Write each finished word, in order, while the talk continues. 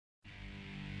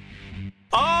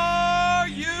Are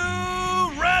you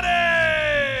ready?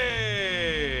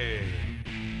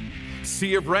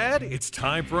 Sea of Red, it's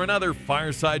time for another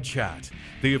Fireside Chat,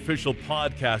 the official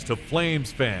podcast of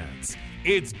Flames fans.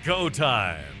 It's go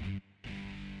time.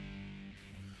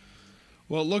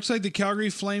 Well, it looks like the Calgary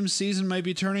Flames season might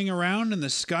be turning around and the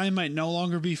sky might no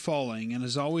longer be falling. And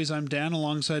as always, I'm Dan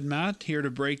alongside Matt, here to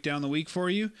break down the week for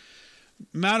you.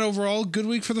 Matt, overall, good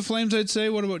week for the Flames, I'd say.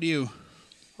 What about you?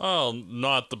 Well,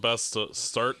 not the best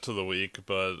start to the week,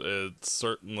 but it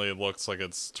certainly looks like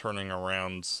it's turning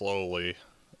around slowly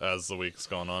as the week's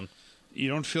gone on. You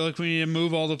don't feel like we need to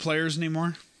move all the players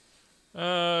anymore?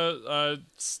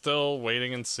 Still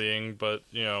waiting and seeing, but,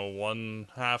 one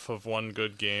half of one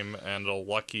good game and a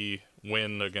lucky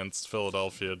win against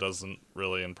Philadelphia doesn't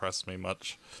really impress me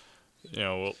much.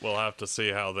 We'll have to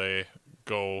see how they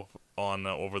go on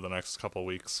over the next couple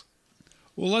weeks.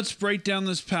 Well, let's break down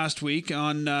this past week.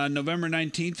 On November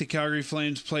 19th, the Calgary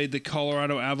Flames played the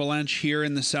Colorado Avalanche here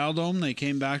in the Saddledome. They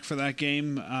came back for that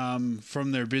game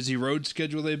from their busy road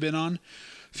schedule they've been on.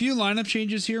 A few lineup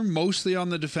changes here, mostly on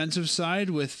the defensive side,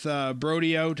 with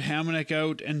Brody out, Hamonic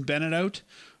out, and Bennett out.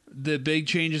 The big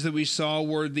changes that we saw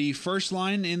were the first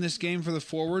line in this game for the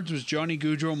forwards was Johnny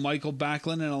Gaudreau, Michael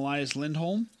Backlund, and Elias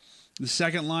Lindholm. The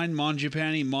second line,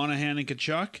 Mangiapane, Monahan, and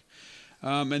Tkachuk.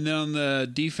 And then on the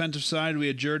defensive side, we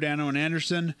had Giordano and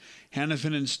Anderson,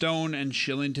 Hanifin and Stone, and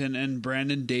Shillington and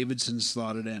Brandon Davidson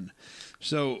slotted in.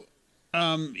 So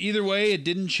either way, it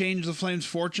didn't change the Flames'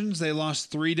 fortunes. They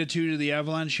lost 3-2 to the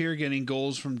Avalanche here, getting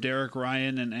goals from Derek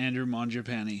Ryan and Andrew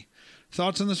Mangiapane.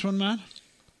 Thoughts on this one, Matt?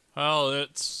 Well,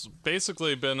 it's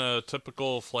basically been a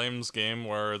typical Flames game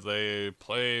where they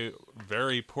play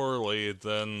very poorly.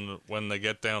 Then when they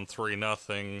get down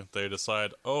 3-0, they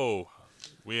decide,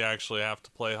 we actually have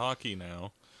to play hockey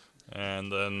now.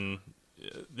 And then,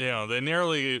 they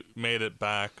nearly made it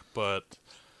back, but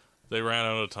they ran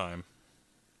out of time.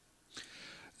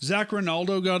 Zach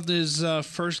Rinaldo got his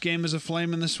first game as a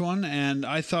Flame in this one, and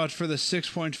I thought for the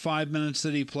 6.5 minutes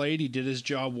that he played, he did his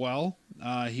job well.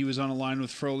 He was on a line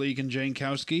with Frolik and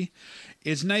Jankowski.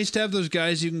 It's nice to have those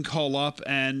guys you can call up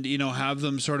and, have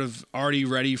them sort of already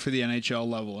ready for the NHL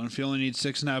level. And if you only need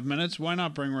 6.5 minutes, why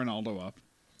not bring Rinaldo up?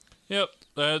 Yep,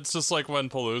 it's just like when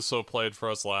Peluso played for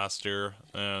us last year,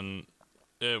 and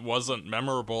it wasn't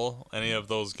memorable, any of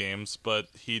those games, but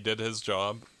he did his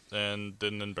job and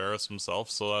didn't embarrass himself,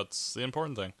 so that's the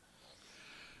important thing.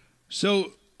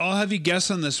 So, I'll have you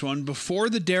guess on this one. Before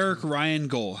the Derek Ryan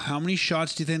goal, how many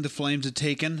shots do you think the Flames had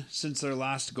taken since their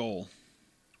last goal?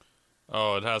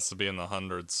 Oh, it has to be in the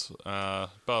hundreds. About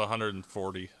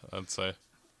 140, I'd say.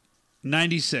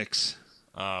 96.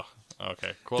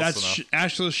 Okay, close That's enough.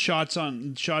 actual shots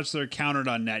that are counted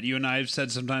on net. You and I have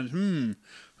said sometimes,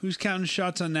 who's counting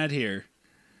shots on net here?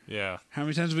 Yeah. How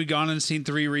many times have we gone and seen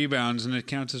 3 rebounds and it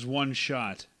counts as 1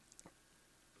 shot?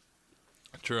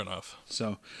 True enough.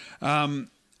 So, on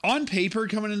paper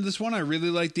coming into this one, I really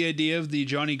like the idea of the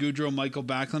Johnny Gaudreau, Michael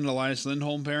Backlund, Elias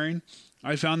Lindholm pairing.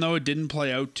 I found, though, it didn't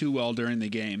play out too well during the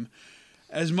game.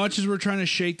 As much as we're trying to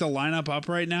shake the lineup up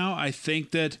right now, I think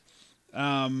that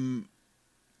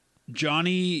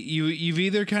Johnny, you've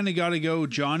either kind of got to go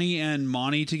Johnny and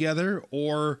Monty together,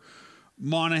 or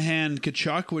Monahan,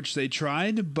 Tkachuk, which they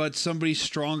tried, but somebody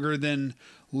stronger than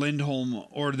Lindholm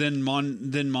or than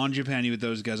Mangiapane with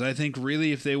those guys. I think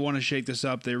really if they want to shake this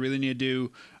up, they really need to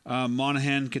do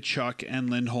Monahan, Tkachuk, and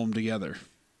Lindholm together.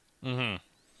 Mm-hmm.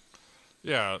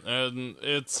 Yeah, and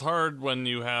it's hard when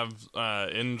you have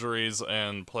injuries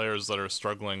and players that are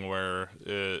struggling where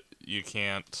you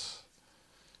can't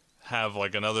have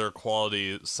like another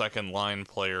quality second line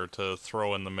player to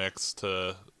throw in the mix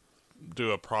to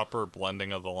do a proper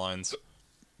blending of the lines.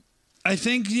 I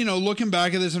think, looking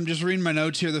back at this, I'm just reading my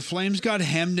notes here. The Flames got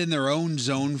hemmed in their own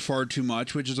zone far too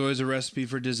much, which is always a recipe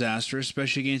for disaster,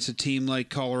 especially against a team like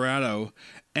Colorado.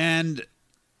 And,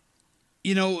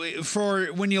 for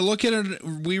when you look at it,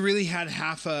 we really had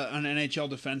half an NHL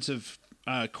defensive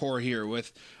core here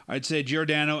with, I'd say,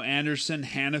 Giordano, Anderson,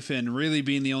 Hanifin really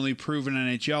being the only proven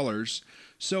NHLers.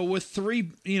 So with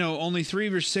only 3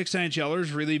 or 6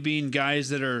 NHLers really being guys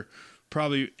that are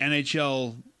probably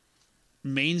NHL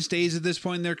mainstays at this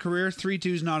point in their career, 3-2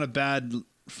 is not a bad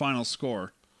final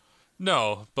score.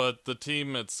 No, but the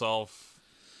team itself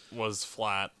was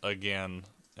flat again,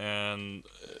 and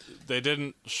they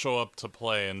didn't show up to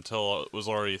play until it was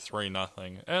already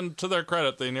 3-0. And to their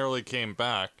credit, they nearly came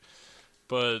back.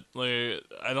 But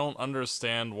I don't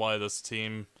understand why this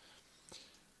team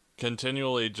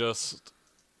continually just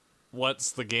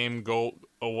lets the game go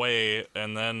away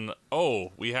and then,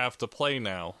 we have to play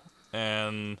now.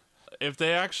 And if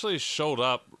they actually showed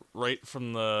up right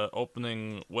from the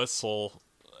opening whistle,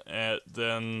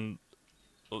 then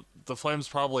the Flames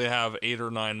probably have 8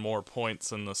 or 9 more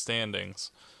points in the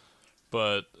standings.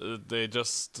 But they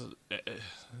just,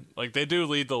 they do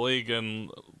lead the league in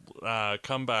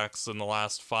comebacks in the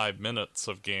last 5 minutes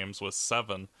of games with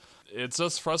 7. It's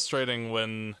just frustrating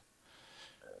when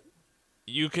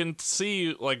you can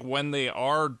see, when they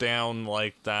are down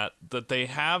like that they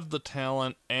have the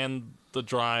talent and the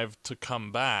drive to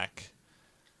come back.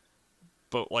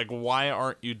 But, why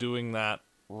aren't you doing that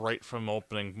right from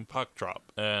opening puck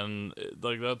drop? And,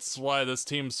 that's why this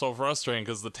team's so frustrating,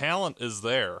 because the talent is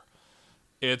there.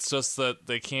 It's just that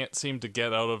they can't seem to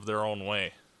get out of their own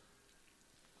way.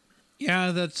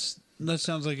 Yeah, that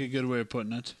sounds like a good way of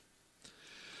putting it.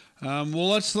 Well,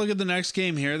 let's look at the next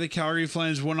game here. The Calgary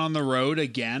Flames went on the road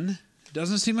again.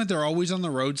 Doesn't seem like they're always on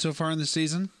the road so far in the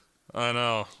season. I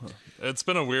know. It's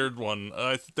been a weird one.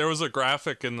 There was a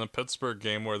graphic in the Pittsburgh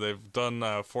game where they've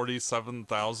done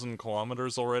 47,000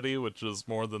 kilometers already, which is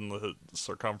more than the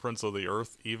circumference of the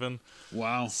Earth even.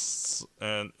 Wow.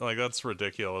 And, that's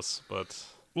ridiculous, but...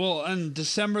 Well, in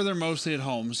December, they're mostly at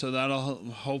home, so that'll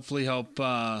hopefully help,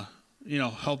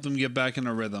 help them get back in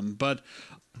a rhythm. But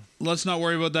let's not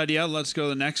worry about that yet. Let's go to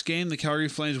the next game. The Calgary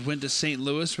Flames went to St.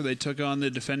 Louis, where they took on the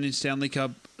defending Stanley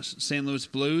Cup St. Louis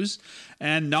Blues.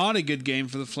 And not a good game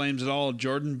for the Flames at all.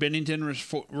 Jordan Binnington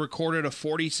recorded a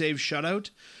 40-save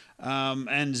shutout.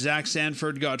 And Zach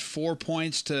Sanford got 4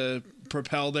 points to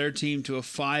propel their team to a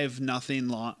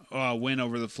 5-0 win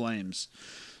over the Flames.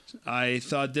 I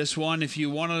thought this one, if you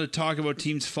wanted to talk about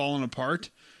teams falling apart,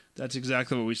 that's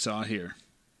exactly what we saw here.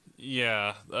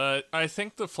 Yeah, I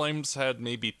think the Flames had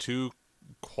maybe 2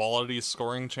 quality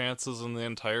scoring chances in the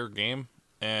entire game.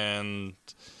 And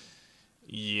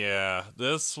yeah,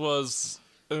 this was...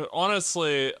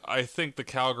 Honestly, I think the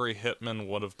Calgary Hitmen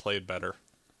would have played better.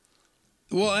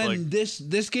 Well, and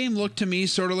this game looked to me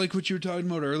sort of like what you were talking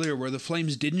about earlier, where the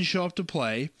Flames didn't show up to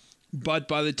play, but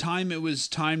by the time it was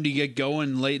time to get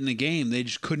going late in the game, they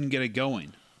just couldn't get it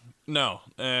going. No,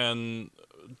 and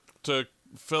to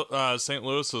St.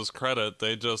 Louis's credit,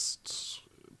 they just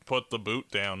put the boot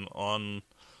down on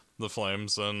the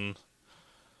Flames, and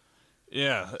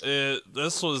yeah,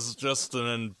 this was just an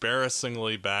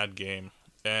embarrassingly bad game.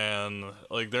 And,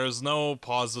 there's no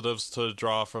positives to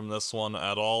draw from this one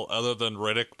at all, other than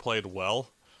Rittich played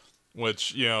well,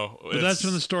 which, But that's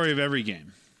been the story of every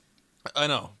game. I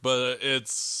know, but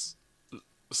it's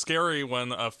scary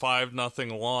when a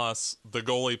 5-0 loss, the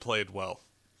goalie played well.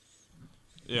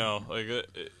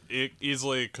 It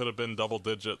easily could have been double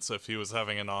digits if he was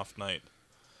having an off night.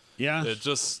 Yeah. It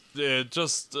just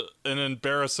an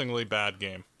embarrassingly bad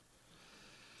game.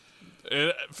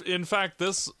 In fact,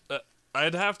 this...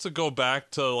 I'd have to go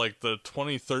back to the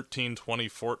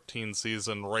 2013-2014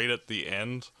 season right at the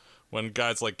end when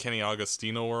guys like Kenny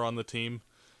Agostino were on the team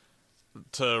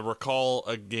to recall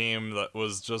a game that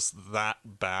was just that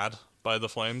bad by the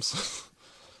Flames.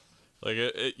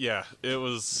 It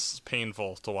was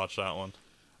painful to watch that one.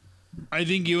 I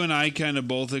think you and I kind of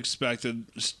both expected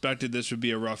this would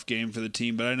be a rough game for the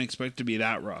team, but I didn't expect it to be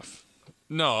that rough.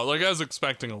 No, I was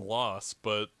expecting a loss,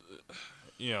 but...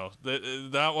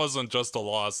 that wasn't just a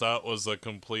loss. That was a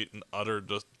complete and utter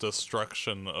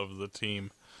destruction of the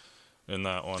team in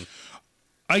that one.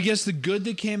 I guess the good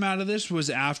that came out of this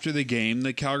was after the game,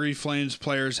 the Calgary Flames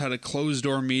players had a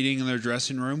closed-door meeting in their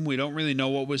dressing room. We don't really know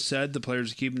what was said. The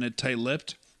players are keeping it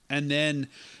tight-lipped. And then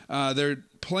their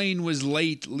plane was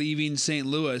late leaving St.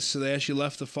 Louis, so they actually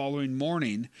left the following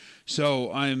morning.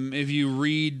 So if you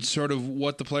read sort of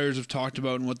what the players have talked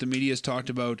about and what the media has talked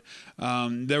about,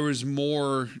 there was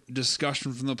more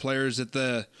discussion from the players at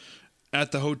the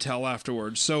hotel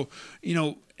afterwards. So,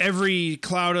 every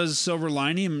cloud has a silver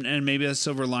lining, and maybe that's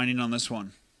silver lining on this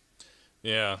one.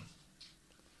 Yeah.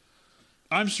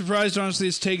 I'm surprised, honestly,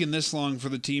 it's taken this long for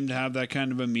the team to have that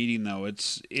kind of a meeting, though.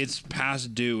 It's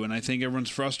past due, and I think everyone's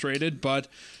frustrated, but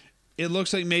it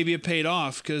looks like maybe it paid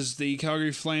off because the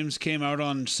Calgary Flames came out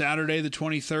on Saturday, the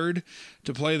 23rd,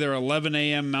 to play their 11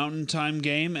 a.m. Mountain Time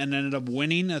game and ended up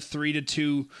winning a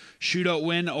 3-2 shootout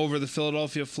win over the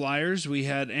Philadelphia Flyers. We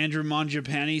had Andrew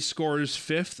Mangiapane scores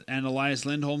 5th and Elias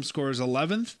Lindholm scores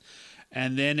 11th.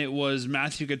 And then it was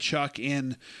Matthew Tkachuk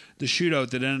in the shootout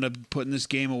that ended up putting this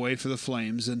game away for the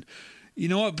Flames. And you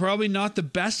know what? Probably not the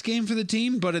best game for the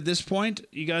team, but at this point,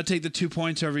 you got to take the 2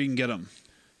 points however you can get them.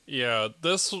 Yeah,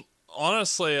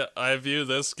 honestly, I view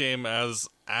this game as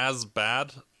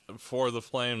bad for the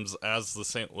Flames as the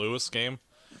St. Louis game.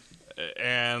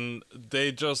 And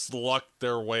they just lucked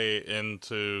their way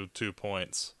into 2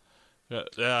 points.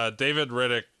 David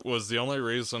Rittich was the only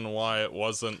reason why it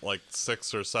wasn't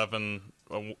 6 or 7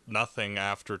 nothing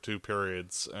after 2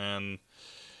 periods, and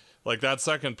like that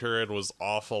second period was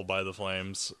awful by the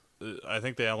Flames. I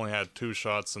think they only had 2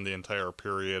 shots in the entire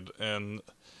period, and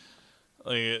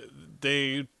like,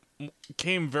 they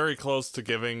came very close to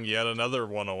giving yet another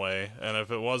one away. And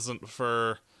if it wasn't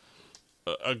for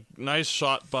a nice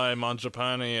shot by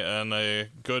Mangiapane and a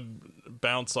good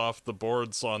bounce off the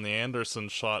boards on the Anderson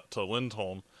shot to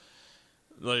Lindholm,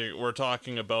 like, we're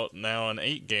talking about now an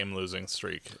 8-game losing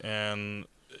streak. And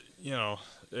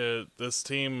this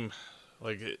team,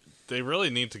 they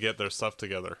really need to get their stuff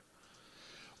together.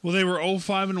 Well, they were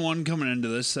 0-5-1 coming into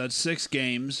this. That's 6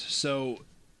 games. So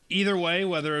either way,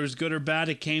 whether it was good or bad,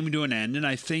 it came to an end. And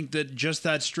I think that just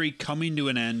that streak coming to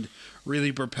an end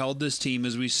really propelled this team,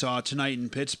 as we saw tonight in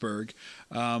Pittsburgh.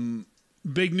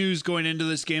 Big news going into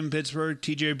this game in Pittsburgh.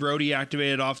 TJ Brodie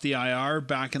activated off the IR,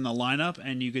 back in the lineup,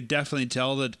 and you could definitely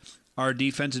tell that our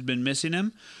defense had been missing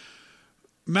him.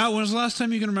 Matt, when was the last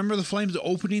time you can remember the Flames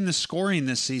opening the scoring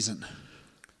this season?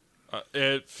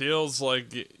 It feels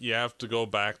like you have to go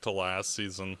back to last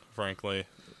season, frankly.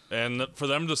 And for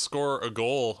them to score a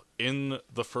goal in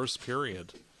the first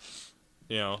period.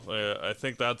 I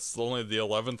think that's only the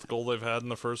 11th goal they've had in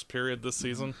the first period this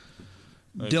season.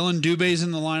 Dylan Dubé's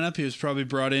in the lineup. He was probably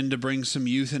brought in to bring some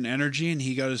youth and energy, and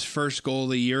he got his first goal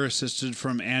of the year, assisted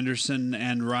from Anderson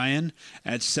and Ryan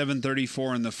at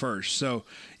 7:34 in the first. So,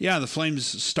 yeah, the Flames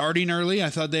starting early. I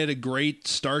thought they had a great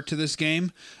start to this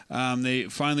game. They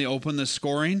finally opened the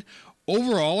scoring.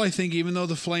 Overall, I think even though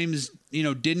the Flames,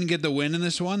 didn't get the win in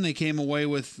this one, they came away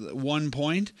with 1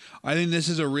 point. I think this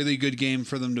is a really good game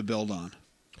for them to build on.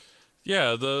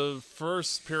 Yeah, the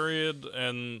first period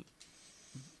and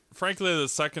frankly, the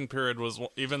second period was,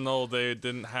 even though they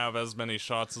didn't have as many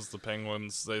shots as the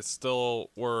Penguins, they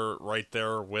still were right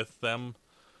there with them,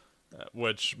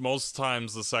 which most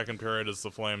times the second period is the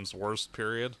Flames' worst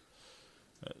period.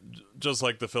 Just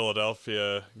like the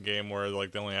Philadelphia game where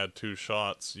they only had 2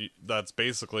 shots, that's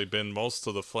basically been most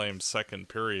of the Flames' second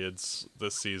periods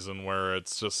this season, where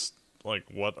it's just like,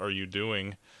 what are you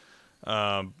doing?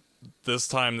 This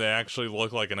time they actually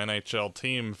look like an NHL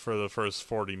team for the first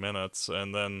 40 minutes,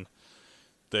 and then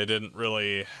they didn't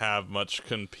really have much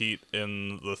compete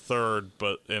in the third,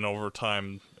 but in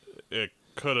overtime it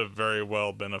could have very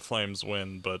well been a Flames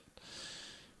win, but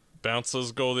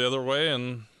bounces go the other way,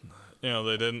 and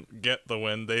they didn't get the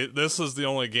win. This is the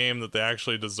only game that they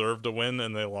actually deserved to win,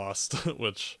 and they lost,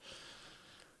 which,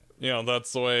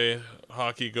 that's the way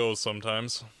hockey goes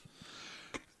sometimes.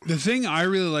 The thing I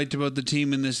really liked about the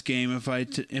team in this game,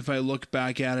 if I look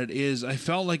back at it, is I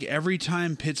felt like every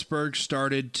time Pittsburgh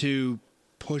started to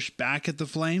push back at the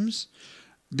Flames,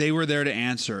 they were there to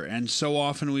answer. And so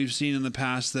often we've seen in the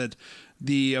past that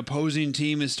the opposing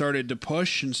team has started to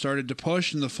push, and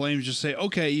the Flames just say,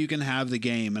 okay, you can have the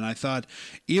game. And I thought,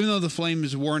 even though the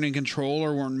Flames weren't in control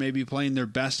or weren't maybe playing their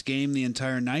best game the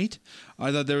entire night,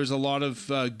 I thought there was a lot of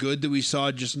good that we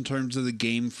saw just in terms of the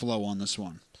game flow on this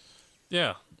one.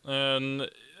 Yeah. And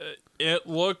it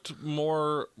looked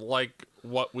more like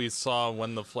what we saw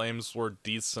when the Flames were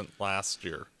decent last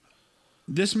year.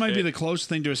 This might be the closest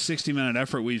thing to a 60-minute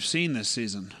effort we've seen this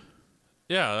season.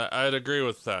 Yeah, I'd agree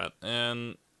with that.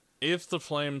 And if the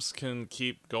Flames can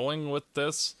keep going with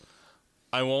this,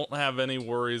 I won't have any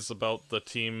worries about the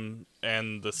team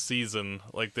and the season.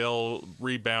 They'll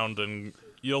rebound, and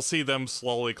you'll see them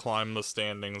slowly climb the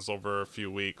standings over a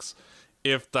few weeks,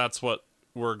 if that's what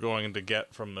we're going to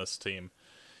get from this team.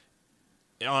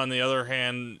 On the other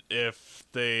hand, if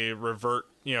they revert,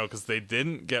 because they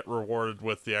didn't get rewarded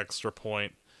with the extra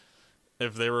point,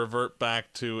 if they revert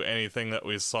back to anything that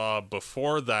we saw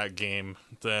before that game,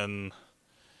 then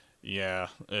yeah,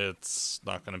 it's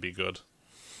not going to be good.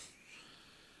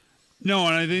 No,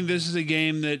 and I think this is a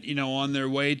game that, on their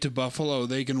way to Buffalo,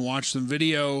 they can watch some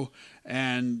video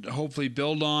and hopefully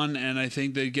build on. And I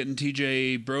think that getting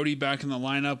TJ Brodie back in the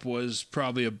lineup was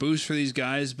probably a boost for these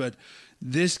guys. But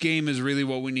this game is really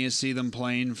what we need to see them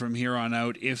playing from here on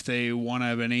out if they want to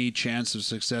have any chance of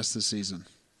success this season.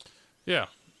 Yeah,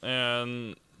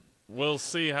 and we'll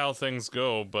see how things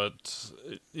go. But,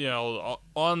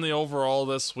 on the overall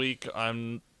this week,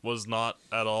 was not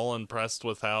at all impressed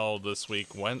with how this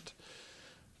week went.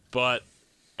 But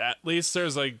at least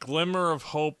there's a glimmer of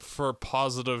hope for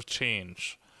positive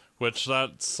change, which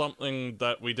that's something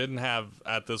that we didn't have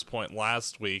at this point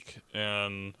last week.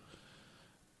 And,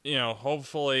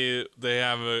 hopefully they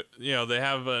have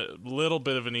a little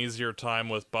bit of an easier time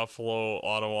with Buffalo,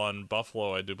 Ottawa, and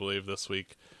Buffalo, I do believe, this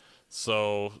week.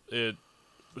 So it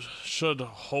should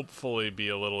hopefully be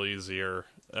a little easier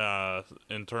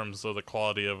in terms of the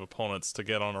quality of opponents to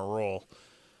get on a roll.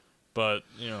 But,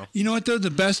 You know what, though? The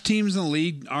best teams in the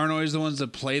league aren't always the ones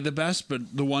that play the best,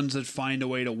 but the ones that find a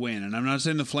way to win. And I'm not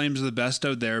saying the Flames are the best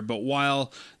out there, but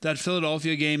while that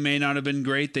Philadelphia game may not have been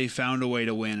great, they found a way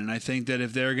to win. And I think that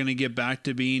if they're going to get back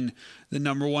to being the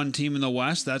number one team in the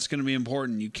West, that's going to be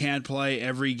important. You can't play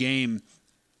every game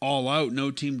all out. No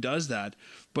team does that.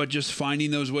 But just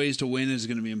finding those ways to win is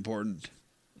going to be important.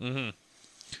 Mm-hmm.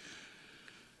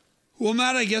 Well,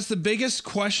 Matt, I guess the biggest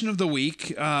question of the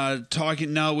week,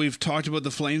 now we've talked about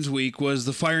the Flames week, was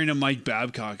the firing of Mike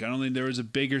Babcock. I don't think there was a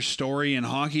bigger story in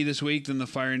hockey this week than the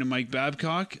firing of Mike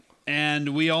Babcock.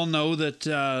 And we all know that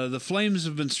the Flames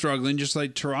have been struggling, just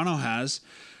like Toronto has.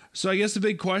 So I guess the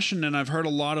big question, and I've heard a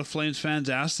lot of Flames fans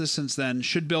ask this since then,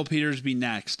 should Bill Peters be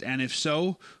next? And if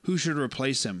so, who should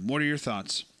replace him? What are your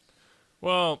thoughts?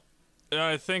 Well,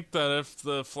 I think that if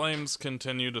the Flames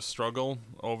continue to struggle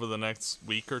over the next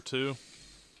week or two,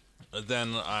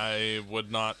 then I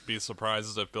would not be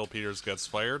surprised if Bill Peters gets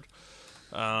fired.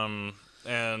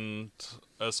 And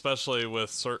especially with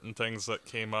certain things that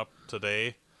came up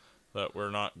today that we're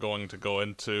not going to go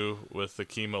into with the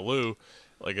Kimalu,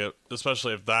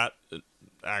 especially if that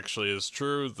actually is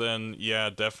true, then yeah,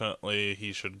 definitely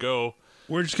he should go.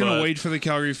 We're just going to wait for the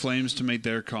Calgary Flames to make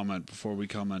their comment before we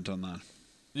comment on that.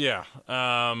 Yeah,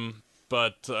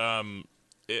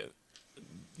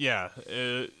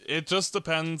 it just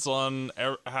depends on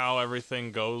how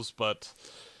everything goes, but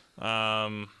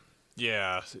the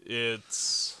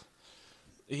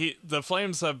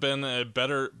Flames have been a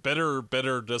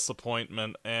bitter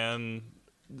disappointment, and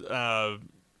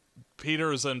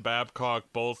Peters and Babcock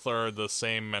both are the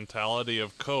same mentality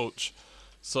of coach.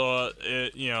 So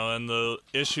and the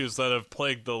issues that have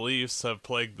plagued the Leafs have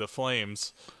plagued the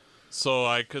Flames. So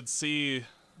I could see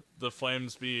the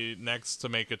Flames be next to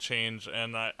make a change,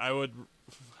 and I would.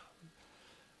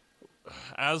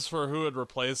 As for who would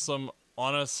replace them,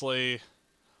 honestly,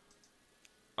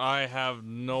 I have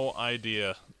no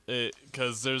idea.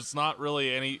 Because there's not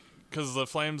really any. Because the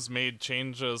Flames made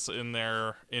changes in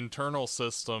their internal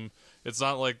system. It's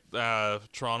not like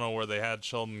Toronto where they had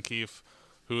Sheldon Keefe,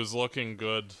 who was looking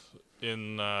good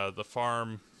in the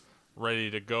farm, ready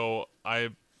to go.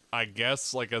 I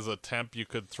guess, as a temp, you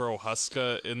could throw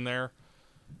Huska in there.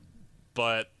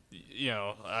 But,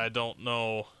 I don't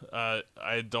know.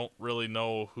 I don't really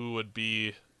know who would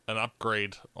be an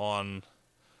upgrade on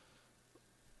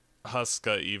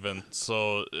Huska, even.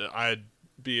 So, I'd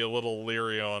be a little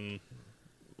leery on,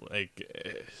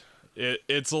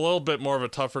 it's a little bit more of a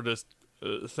tougher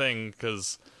thing,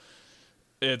 because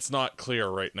it's not clear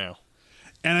right now.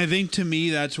 And I think, to me,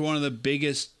 that's one of the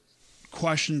biggest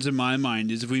questions in my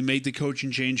mind is if we make the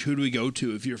coaching change, who do we go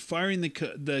to? If you're firing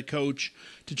the coach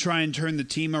to try and turn the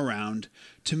team around,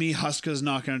 to me, Huska's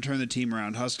not going to turn the team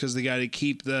around. Huska's the guy to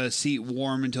keep the seat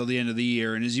warm until the end of the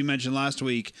year. And as you mentioned last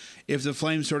week, if the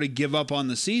Flames sort of give up on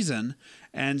the season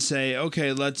and say,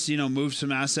 okay, let's move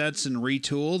some assets and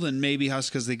retool, then maybe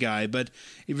Huska's the guy. But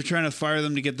if you're trying to fire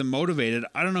them to get them motivated,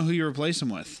 I don't know who you replace them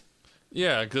with.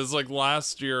 Yeah, because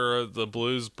last year the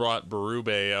Blues brought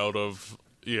Berube out of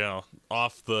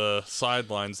off the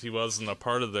sidelines. He wasn't a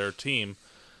part of their team,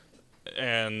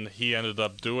 and he ended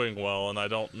up doing well. And I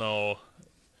don't know,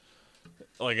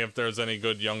 if there's any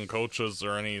good young coaches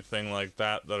or anything like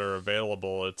that are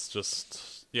available. It's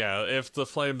just, if the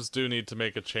Flames do need to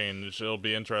make a change, it'll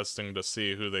be interesting to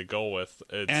see who they go with.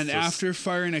 After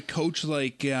firing a coach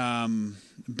like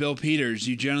Bill Peters,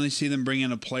 you generally see them bring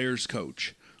in a player's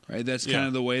coach. Right, that's kind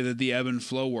of the way that the ebb and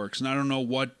flow works. And I don't know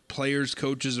what players,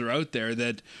 coaches are out there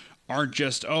that aren't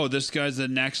just, this guy's the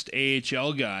next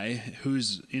AHL guy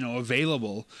who's,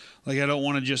 available. I don't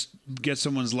want to just get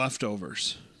someone's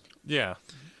leftovers. Yeah.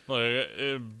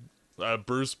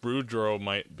 Bruce Boudreau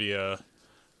might be a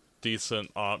decent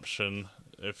option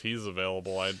if he's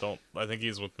available. I think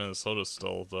he's with Minnesota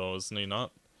still, though, isn't he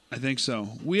not? I think so.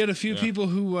 We had a few people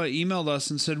who emailed us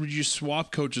and said, would you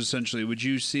swap coaches essentially? Would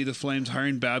you see the Flames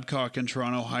hiring Babcock and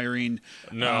Toronto hiring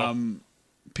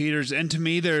Peters? And to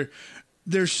me,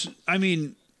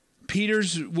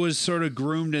 Peters was sort of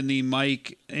groomed in the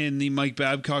Mike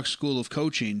Babcock school of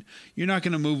coaching. You're not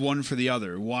going to move one for the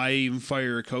other. Why even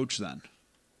fire a coach then?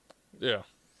 Yeah.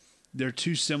 They're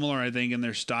too similar, I think, in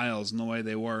their styles and the way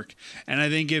they work. And I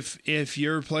think if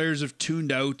your players have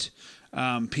tuned out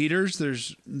Peters,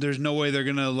 there's no way they're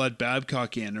going to let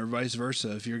Babcock in, or vice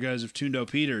versa. If your guys have tuned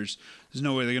out Peters, there's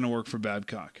no way they're going to work for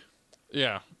Babcock.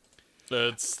 Yeah.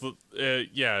 It's going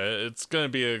to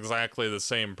be exactly the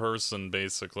same person,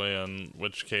 basically, in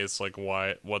which case,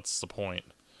 what's the point?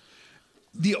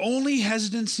 The only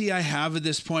hesitancy I have at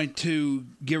this point to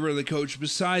get rid of the coach,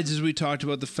 besides, as we talked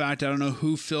about, the fact I don't know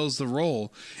who fills the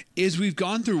role, is we've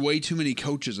gone through way too many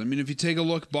coaches. I mean, if you take a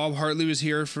look, Bob Hartley was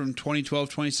here from 2012,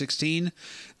 2016,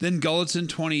 then Gulutzan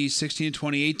 2016,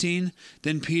 2018,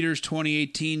 then Peters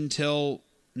 2018 till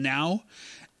now.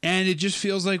 And it just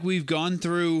feels like we've gone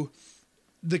through...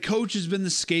 The coach has been the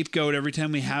scapegoat every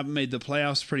time we haven't made the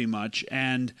playoffs pretty much,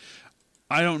 and...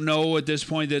 I don't know at this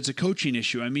point that it's a coaching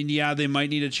issue. I mean, yeah, they might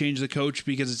need to change the coach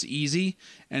because it's easy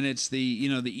and it's the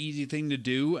easy thing to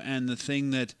do and the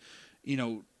thing that,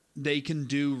 they can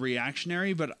do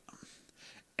reactionary. But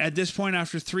at this point,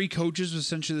 after 3 coaches with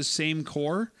essentially the same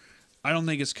core, I don't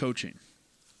think it's coaching.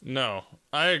 No,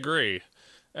 I agree.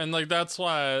 And that's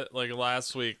why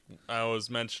last week I was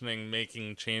mentioning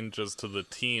making changes to the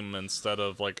team instead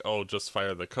of just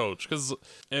fire the coach. Because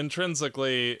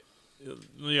intrinsically,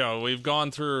 we've gone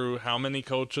through how many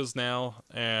coaches now,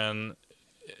 and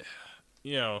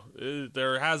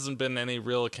there hasn't been any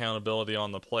real accountability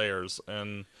on the players,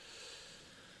 and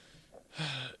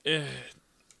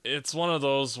it's one of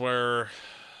those where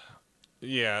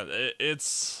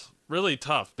it's really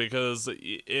tough because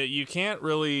you can't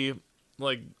really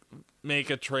make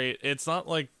a trade. It's not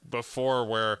like before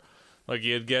where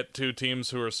you'd get 2 teams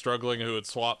who are struggling who would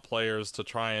swap players to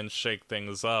try and shake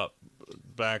things up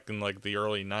back in the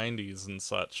early 90s and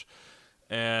such.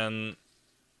 And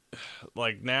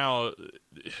now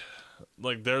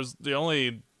there's the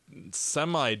only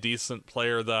semi-decent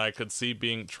player that I could see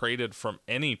being traded from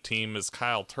any team is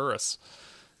Kyle Turris.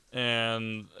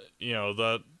 And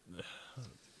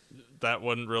that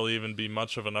wouldn't really even be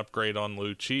much of an upgrade on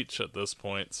Lucic at this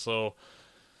point. So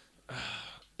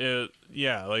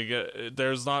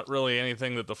there's not really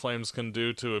anything that the Flames can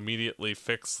do to immediately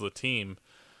fix the team.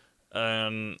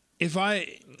 And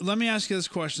let me ask you this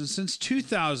question. Since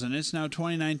 2000, it's now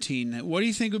 2019. What do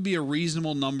you think would be a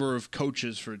reasonable number of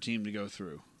coaches for a team to go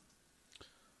through?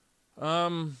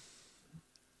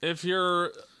 If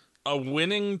you're a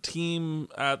winning team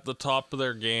at the top of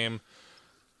their game,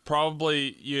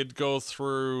 probably you'd go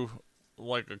through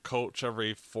a coach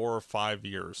every 4 or 5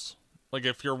 years.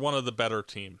 If you're one of the better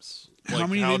teams. How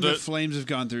many do the Flames have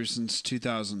gone through since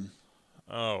 2000?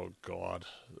 Oh, God.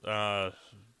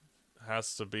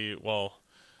 Has to be, 1,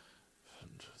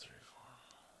 2, 3,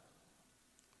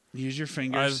 4. Use your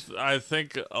fingers. I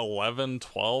think 11,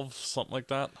 12, something like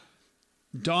that.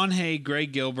 Don Hay,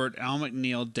 Greg Gilbert, Al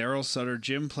McNeil, Daryl Sutter,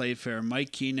 Jim Playfair,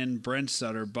 Mike Keenan, Brent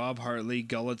Sutter, Bob Hartley,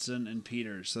 Gulutzan, and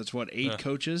Peters. So that's 8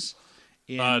 coaches?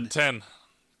 10.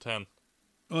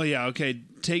 Oh, yeah, okay.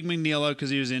 Take McNeil out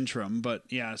because he was interim. But,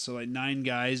 yeah, so 9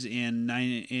 guys in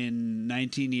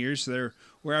 19 years. So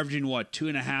we're averaging,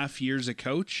 2.5 years a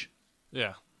coach?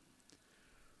 Yeah.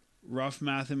 Rough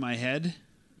math in my head.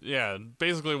 Yeah,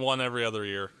 basically 1 every other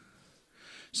year.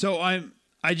 So I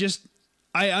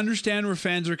understand where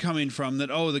fans are coming from that,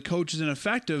 the coach is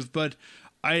ineffective, but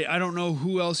I don't know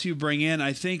who else you bring in.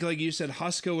 I think, like you said,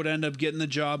 Huska would end up getting the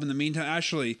job in the meantime.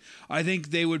 Actually, I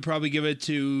think they would probably give it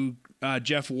to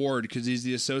Jeff Ward because he's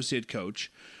the associate coach.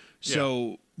 So,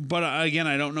 yeah. But again,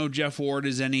 I don't know Jeff Ward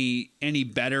is any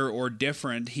better or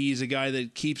different. He's a guy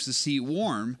that keeps the seat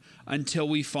warm until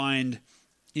we find,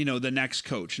 the next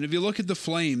coach. And if you look at the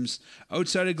Flames,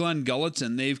 outside of Glenn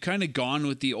Gulutzan, they've kind of gone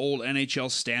with the old NHL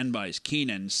standbys.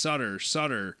 Keenan,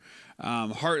 Sutter,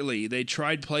 Hartley. They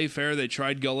tried Playfair, they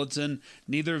tried Gulutzan.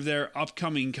 Neither of their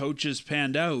upcoming coaches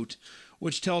panned out,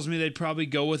 which tells me they'd probably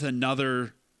go with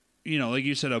another, like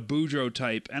you said, a Boudreau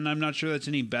type, and I'm not sure that's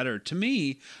any better. To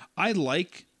me, I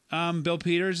like Bill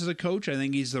Peters as a coach. I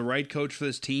think he's the right coach for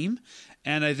this team,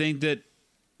 and I think that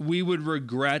we would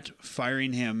regret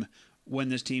firing him when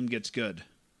this team gets good.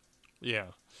 Yeah.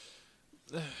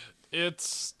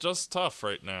 It's just tough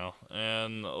right now,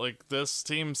 and this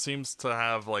team seems to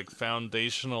have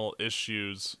foundational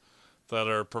issues that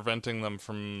are preventing them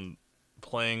from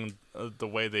playing the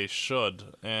way they should,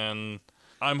 and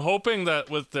I'm hoping that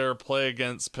with their play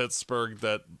against Pittsburgh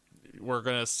that we're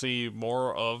going to see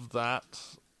more of that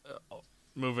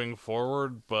moving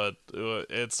forward, but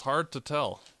it's hard to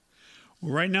tell.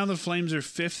 Well, right now the Flames are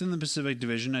 5th in the Pacific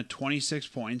Division at 26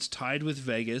 points, tied with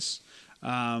Vegas.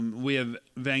 We have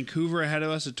Vancouver ahead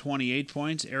of us at 28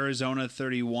 points, Arizona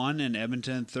 31, and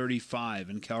Edmonton 35.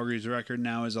 And Calgary's record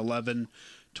now is 11,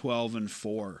 12, and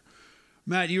 4.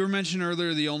 Matt, you were mentioning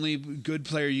earlier the only good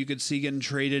player you could see getting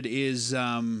traded is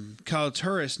Kyle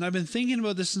Turris. And I've been thinking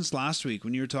about this since last week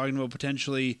when you were talking about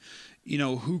potentially,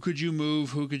 who could you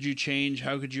move, who could you change,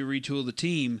 how could you retool the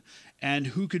team, and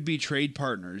who could be trade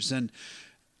partners. And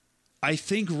I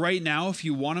think right now, if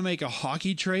you want to make a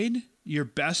hockey trade, your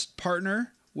best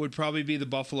partner would probably be the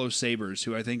Buffalo Sabres,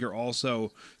 who I think are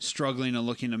also struggling and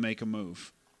looking to make a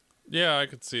move. Yeah, I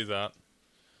could see that.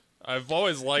 I've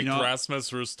always liked You know,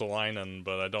 Rasmus Ristolainen,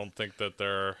 but I don't think that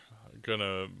they're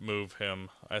gonna move him.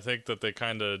 I think that they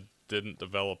kind of didn't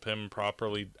develop him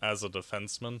properly as a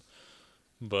defenseman,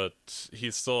 but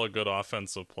he's still a good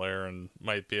offensive player and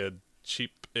might be a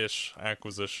cheap-ish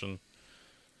acquisition.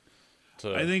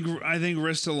 I think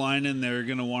Ristolainen they're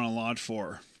going to want a lot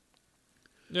for.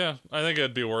 Yeah, I think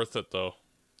it'd be worth it though,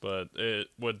 but it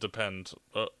would depend.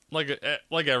 Like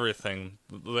everything,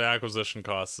 the acquisition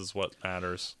cost is what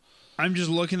matters. I'm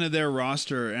just looking at their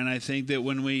roster, and I think that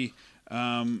when we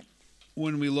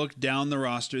look down the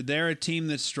roster, they're a team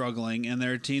that's struggling, and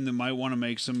they're a team that might want to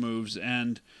make some moves,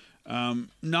 and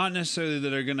not necessarily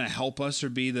that are going to help us or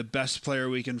be the best player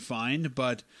we can find,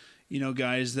 but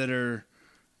guys that are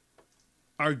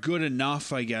good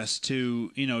enough, I guess,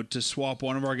 to swap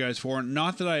one of our guys for.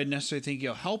 Not that I necessarily think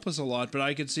he'll help us a lot, but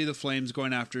I could see the Flames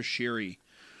going after Sheary.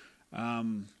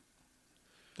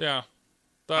 Yeah,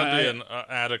 that'd be an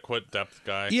adequate depth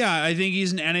guy. Yeah, I think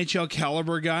he's an NHL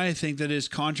caliber guy. I think that his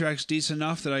contract's decent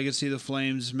enough that I could see the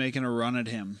Flames making a run at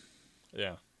him.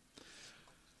 Yeah.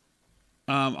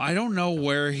 I don't know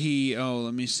where he... Oh,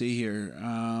 let me see here.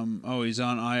 He's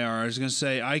on IR. I was going to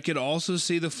say, I could also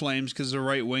see the Flames, because the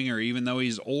right winger, even though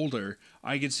he's older,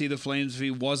 I could see the Flames, if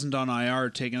he wasn't on IR,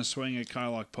 taking a swing at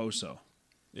Kyle Okposo.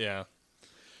 Yeah.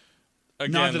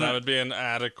 Again, that would be an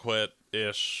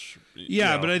adequate-ish...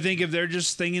 Yeah, but I think if they're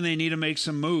just thinking they need to make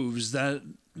some moves, that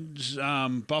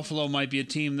Buffalo might be a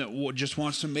team that just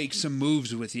wants to make some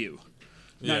moves with you.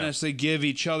 Not necessarily give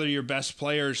each other your best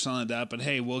player or something like that, but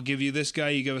hey, we'll give you this guy,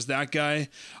 you give us that guy.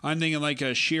 I'm thinking like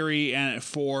a Sheary and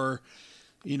for,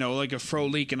 like a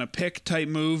Frolik and a pick type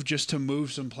move just to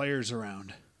move some players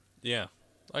around. Yeah,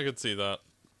 I could see that.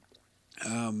 I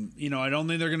don't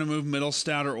think they're going to move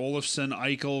Middlestad or Olofsson,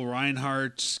 Eichel,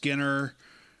 Reinhart, Skinner.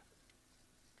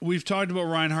 We've talked about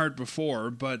Reinhart before,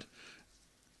 but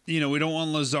we don't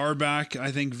want Lazar back.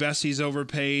 I think Vessi's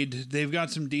overpaid. They've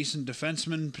got some decent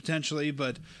defensemen potentially,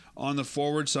 but on the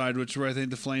forward side, which is where I think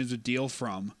the Flames would deal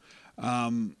from. I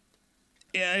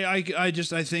think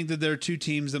that there are two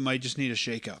teams that might just need a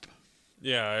shakeup.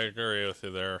 Yeah, I agree with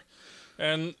you there.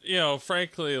 And,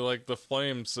 frankly, like the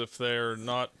Flames, if they're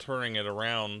not turning it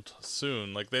around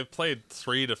soon, like they've played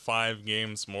 3 to 5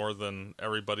 games more than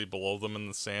everybody below them in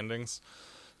the standings.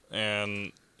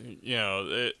 And,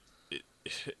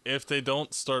 if they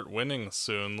don't start winning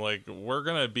soon, like we're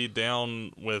gonna be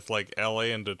down with like LA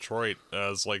and Detroit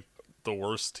as like the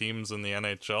worst teams in the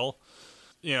NHL.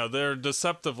 They're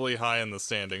deceptively high in the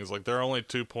standings. Like they're only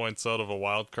 2 points out of a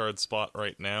wild card spot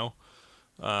right now.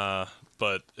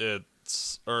 But they're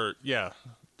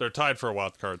tied for a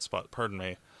wild card spot. Pardon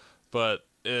me, but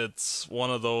it's one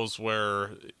of those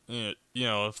where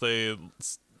if they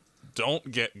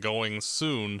don't get going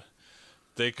soon,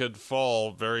 they could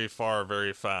fall very far,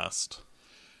 very fast.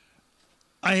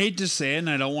 I hate to say it, and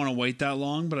I don't want to wait that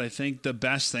long, but I think the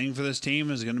best thing for this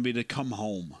team is going to be to come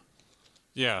home.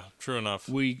 Yeah, true enough.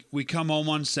 We come home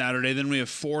on Saturday, then we have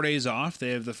 4 days off. They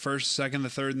have the 1st, 2nd,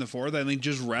 the 3rd, and the 4th. I think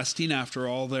just resting after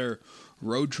all their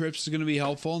road trips is going to be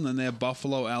helpful, and then they have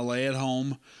Buffalo, LA at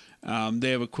home.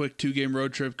 They have a quick 2-game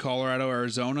road trip, Colorado,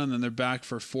 Arizona, and then they're back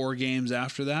for 4 games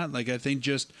after that. Like I think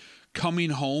just coming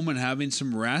home and having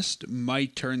some rest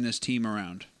might turn this team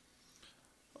around.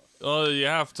 Well, you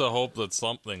have to hope that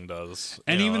something does.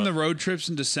 And even the road trips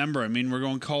in December. I mean, we're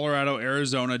going Colorado,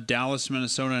 Arizona, Dallas,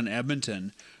 Minnesota, and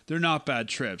Edmonton. They're not bad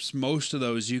trips. Most of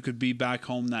those, you could be back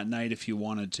home that night if you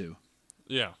wanted to.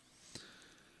 Yeah.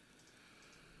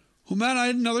 Well, Matt, I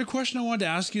had another question I wanted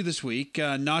to ask you this week.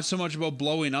 Not so much about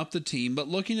blowing up the team, but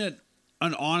looking at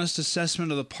an honest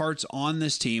assessment of the parts on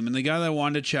this team. And the guy that I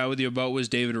wanted to chat with you about was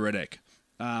David Rittich.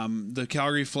 The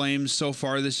Calgary Flames so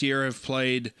far this year have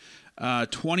played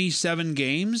 27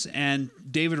 games, and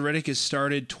David Rittich has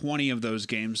started 20 of those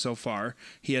games so far.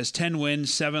 He has 10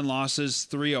 wins, 7 losses,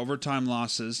 3 overtime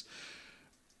losses.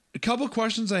 A couple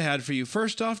questions I had for you.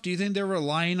 First off, do you think they're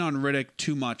relying on Rittich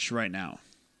too much right now?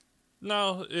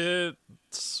 No,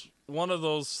 it's one of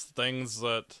those things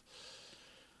that,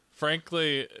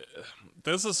 frankly,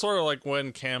 this is sort of like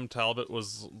when Cam Talbot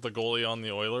was the goalie on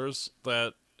the Oilers,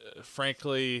 that,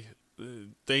 frankly,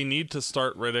 they need to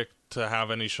start Rittich to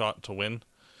have any shot to win.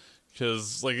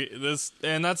 Because, like, this,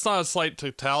 and that's not a slight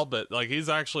to Talbot. Like, he's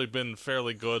actually been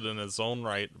fairly good in his own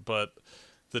right, but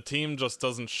the team just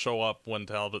doesn't show up when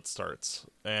Talbot starts.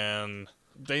 And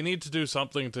they need to do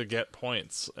something to get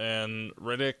points. And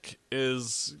Rittich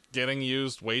is getting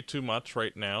used way too much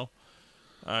right now.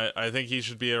 I think he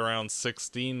should be around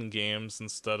 16 games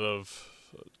instead of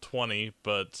 20,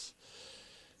 but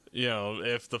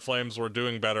if the Flames were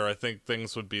doing better, I think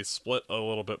things would be split a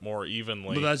little bit more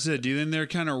evenly. But that's it. Do you think they're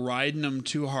kind of riding them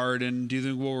too hard, and do you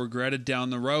think we'll regret it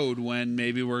down the road when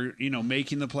maybe we're,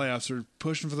 making the playoffs or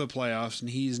pushing for the playoffs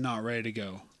and he's not ready to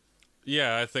go?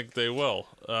 Yeah, I think they will.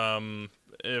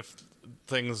 If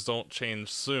things don't change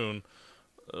soon,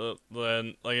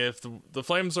 then if the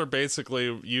Flames are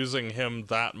basically using him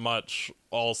that much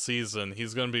all season,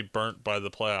 he's going to be burnt by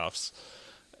the playoffs.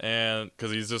 And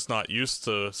because he's just not used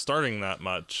to starting that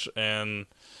much, and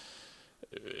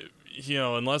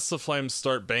unless the Flames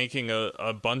start banking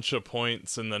a bunch of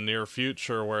points in the near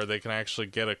future where they can actually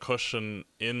get a cushion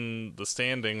in the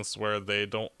standings where they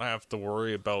don't have to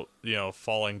worry about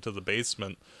falling to the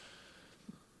basement,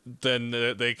 then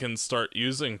they can start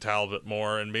using Talbot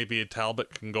more, and maybe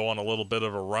Talbot can go on a little bit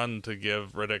of a run to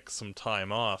give Rittich some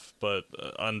time off. But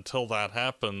until that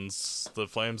happens, the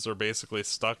Flames are basically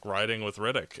stuck riding with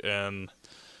Rittich, and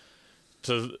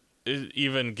to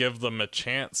even give them a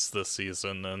chance this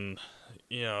season. And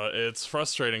it's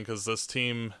frustrating because this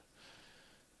team,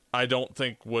 I don't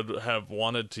think would have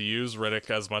wanted to use Rittich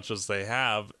as much as they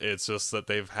have. It's just that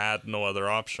they've had no other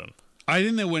option. I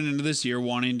think they went into this year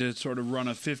wanting to sort of run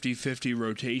a 50-50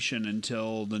 rotation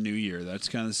until the new year. That's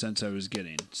kind of the sense I was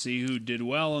getting. See who did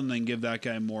well and then give that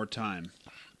guy more time.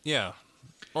 Yeah.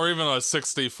 Or even a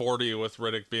 60-40 with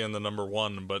Rittich being the number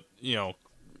one, but,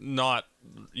 not,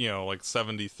 like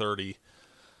 70-30.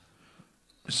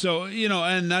 So,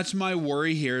 and that's my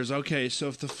worry here is, okay, so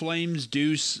if the Flames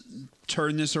do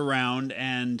turn this around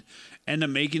and end up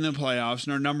making the playoffs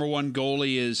and our number one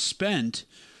goalie is spent,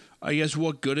 I guess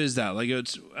what good is that? Like,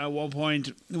 it's at one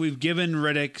point we've given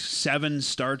Rittich 7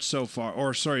 starts so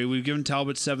far, we've given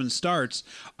Talbot 7 starts.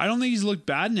 I don't think he's looked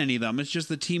bad in any of them. It's just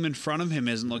the team in front of him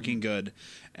isn't looking good.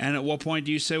 And at what point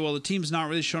do you say, well, the team's not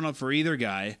really showing up for either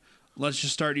guy. Let's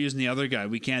just start using the other guy.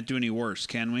 We can't do any worse,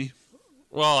 can we?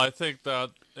 Well, I think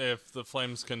that if the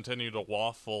Flames continue to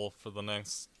waffle for the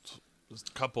next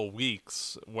couple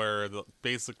weeks, where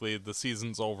basically the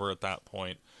season's over at that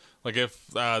point. Like, if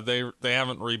they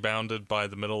haven't rebounded by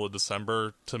the middle of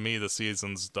December, to me, the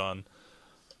season's done.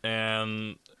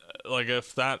 And, like,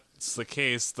 if that's the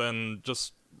case, then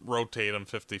just rotate them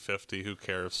 50-50. Who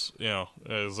cares?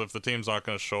 As if the team's not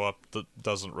going to show up, that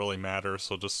doesn't really matter.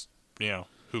 So just,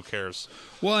 who cares?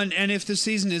 Well, and if the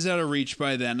season is out of reach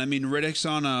by then, I mean, Rittich's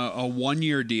on a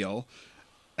 1-year deal.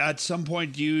 At some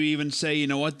point, do you even say, you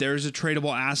know what, there's a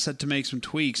tradable asset to make some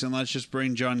tweaks, and let's just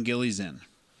bring John Gillies in?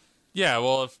 Yeah,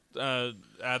 well, if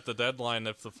at the deadline,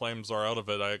 if the Flames are out of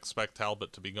it, I expect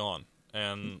Talbot to be gone.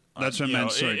 And that's what I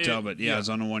meant. Sorry, Talbot. Yeah, it's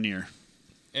on a 1 year.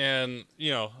 And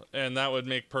and that would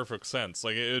make perfect sense.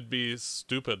 Like, it would be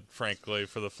stupid, frankly,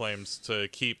 for the Flames to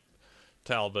keep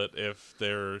Talbot if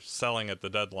they're selling at the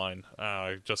deadline,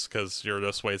 just because you're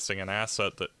just wasting an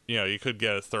asset that you could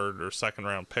get a 3rd or 2nd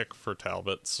round pick for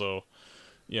Talbot. So,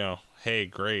 hey,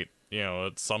 great,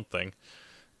 it's something,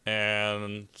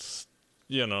 and.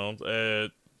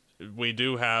 We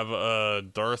do have a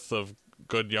dearth of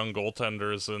good young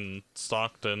goaltenders in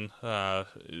Stockton.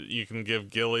 You can give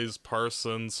Gillies,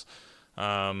 Parsons.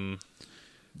 I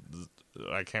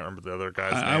can't remember the other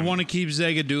guy's name. I want to keep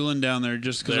Zagadulin down there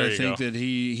just because I think that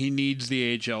he needs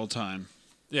the AHL time.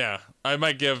 Yeah, I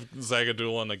might give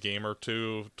Zagadulin a game or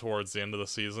two towards the end of the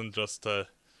season just to,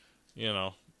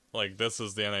 like, this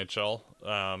is the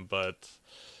NHL. But,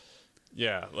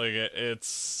 yeah, like,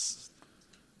 it's...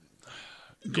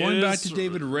 Going back to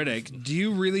David Rittich, do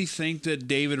you really think that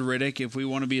David Rittich, if we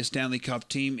want to be a Stanley Cup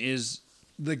team, is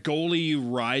the goalie you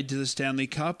ride to the Stanley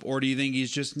Cup, or do you think he's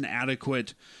just an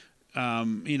adequate,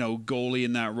 goalie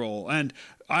in that role? And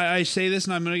I say this,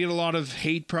 and I'm going to get a lot of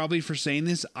hate probably for saying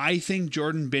this. I think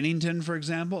Jordan Binnington, for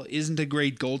example, isn't a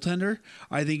great goaltender.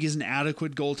 I think he's an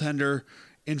adequate goaltender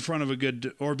in front of a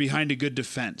good or behind a good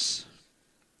defense.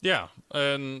 Yeah,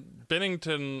 and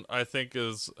Binnington, I think,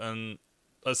 is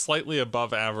a slightly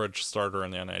above average starter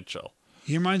in the NHL.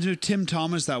 He reminds me of Tim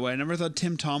Thomas that way. I never thought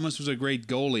Tim Thomas was a great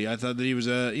goalie. I thought that he was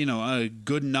a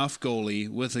good enough goalie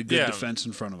with a good defense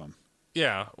in front of him.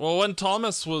 Yeah. Well, when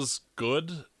Thomas was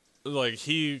good, like,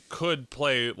 he could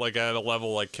play like at a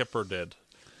level like Kipper did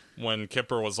when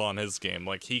Kipper was on his game.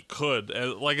 Like, he could,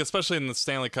 like, especially in the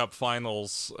Stanley Cup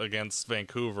Finals against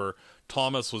Vancouver,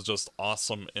 Thomas was just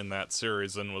awesome in that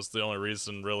series and was the only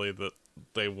reason really that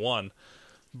they won.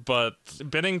 But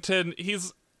Binnington,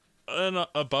 he's an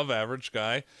above-average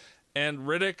guy, and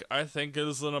Rittich, I think,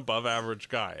 is an above-average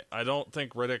guy. I don't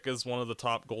think Rittich is one of the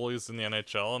top goalies in the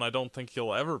NHL, and I don't think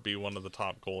he'll ever be one of the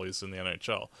top goalies in the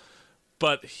NHL.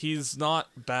 But he's not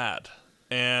bad.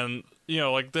 And,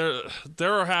 like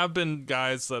there have been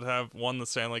guys that have won the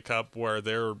Stanley Cup where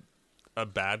they're a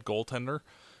bad goaltender,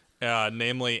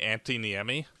 namely Antti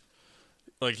Niemi.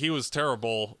 Like, he was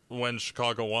terrible when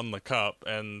Chicago won the cup,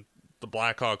 and the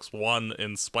Blackhawks won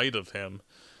in spite of him.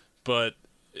 But,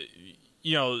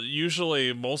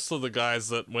 usually most of the guys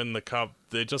that win the cup,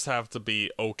 they just have to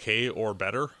be okay or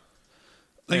better.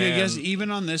 Like, I guess even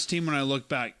on this team, when I look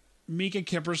back, Mika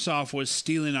Kiprusoff was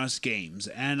stealing us games,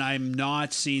 and I'm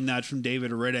not seeing that from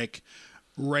David Rittich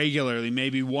regularly.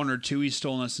 Maybe one or two he's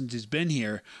stolen us since he's been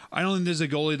here. I don't think there's a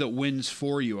goalie that wins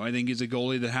for you. I think he's a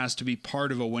goalie that has to be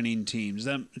part of a winning team. Does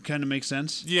that kind of make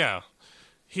sense? Yeah.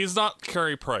 He's not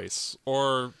Carey Price,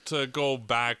 or to go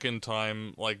back in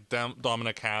time, like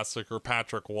Dominic Hasek or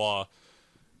Patrick Waugh.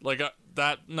 Like,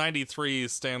 that 93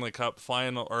 Stanley Cup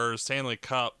final, or Stanley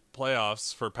Cup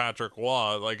playoffs for Patrick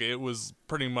Waugh, like, it was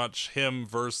pretty much him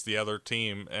versus the other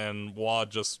team, and Waugh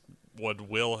just would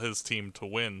will his team to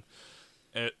win.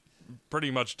 It pretty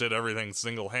much did everything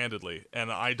single-handedly,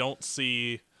 and I don't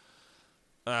see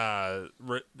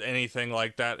anything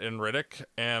like that in Rittich.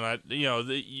 And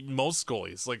most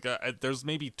goalies, like, there's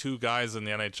maybe two guys in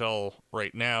the NHL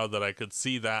right now that I could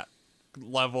see that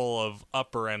level of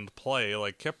upper end play,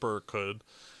 like Kipper could.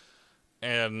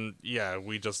 And yeah,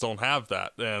 we just don't have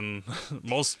that, and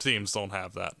most teams don't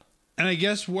have that. And I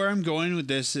guess where I'm going with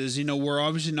this is, we're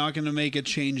obviously not going to make a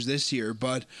change this year,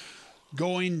 but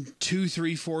going 2,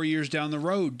 3, 4 years down the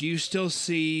road, do you still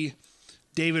see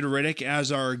David Rittich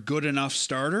as our good enough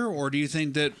starter? Or do you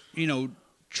think that,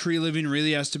 Tree Living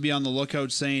really has to be on the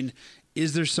lookout saying,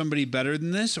 is there somebody better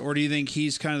than this? Or do you think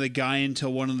he's kind of the guy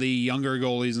until one of the younger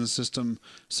goalies in the system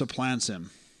supplants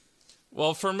him?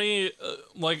 Well, for me,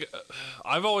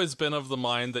 I've always been of the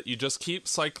mind that you just keep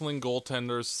cycling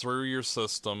goaltenders through your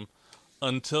system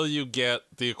until you get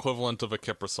the equivalent of a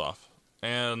Kiprusoff,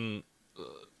 and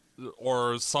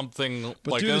or something.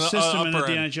 But like do the system and at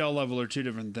the end. NHL level are two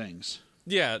different things.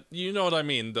 Yeah, you know what I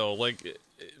mean, though. Like,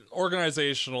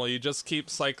 organizationally, you just keep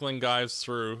cycling guys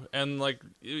through, and like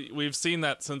we've seen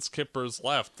that since Kipper's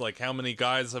left. Like, how many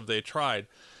guys have they tried?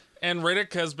 And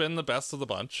Rittich has been the best of the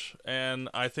bunch, and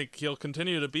I think he'll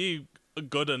continue to be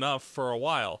good enough for a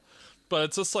while. But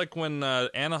it's just like when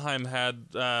Anaheim had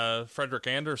Frederik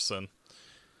Andersen.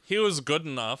 He was good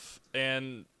enough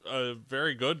and a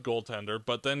very good goaltender,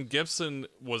 but then Gibson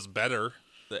was better,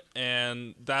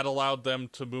 and that allowed them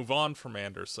to move on from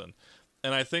Andersen.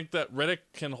 And I think that Rittich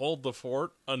can hold the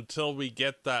fort until we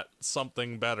get that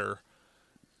something better.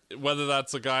 Whether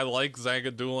that's a guy like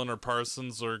Zagadulin or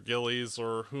Parsons or Gillies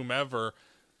or whomever,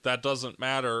 that doesn't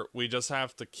matter. We just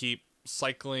have to keep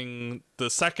cycling the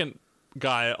second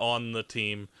guy on the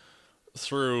team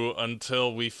through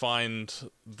until we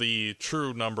find the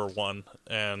true number one,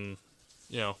 and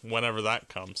whenever that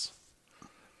comes.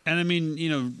 And I mean,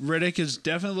 Rittich is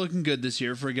definitely looking good this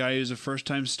year for a guy who's a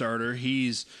first-time starter.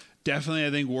 He's definitely,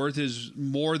 I think, worth is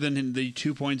more than the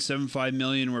 $2.75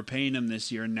 million we're paying him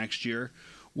this year and next year.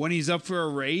 When he's up for a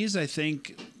raise, I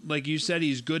think, like you said,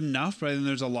 he's good enough, but I think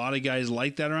there's a lot of guys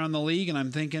like that around the league, and I'm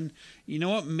thinking, you know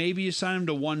what, maybe you sign him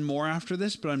to one more after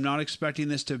this, but I'm not expecting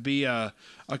this to be a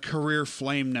career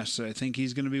Flame necessarily. I think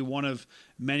he's going to be one of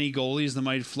many goalies that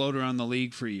might float around the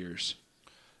league for years.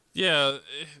 Yeah,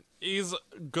 he's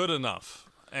good enough,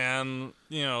 and,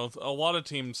 a lot of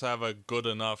teams have a good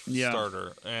enough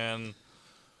starter, and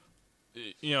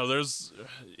there's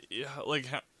like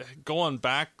going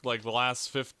back like the last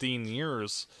 15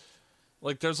 years,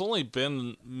 like there's only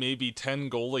been maybe 10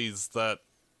 goalies that,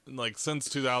 like, since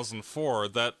 2004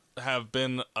 that have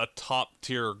been a top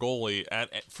tier goalie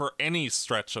for any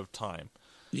stretch of time.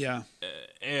 Yeah.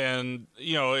 And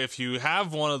if you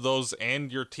have one of those and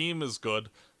your team is good,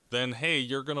 then hey,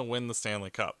 you're gonna win the Stanley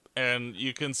Cup. And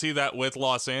you can see that with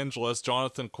Los Angeles.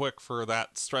 Jonathan Quick, for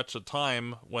that stretch of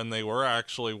time when they won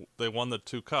the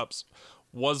 2 cups,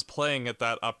 was playing at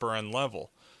that upper end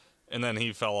level. And then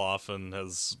he fell off and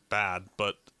is bad.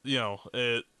 But,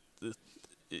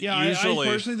 Yeah, usually,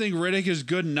 I personally think Rittich is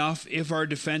good enough if our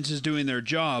defense is doing their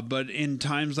job. But in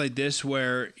times like this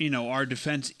where, our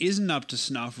defense isn't up to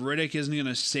snuff, Rittich isn't going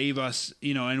to save us,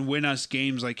 and win us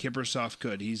games like Kiprusoff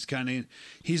could. He's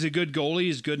a good goalie,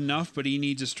 he's good enough, but he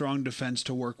needs a strong defense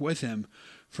to work with him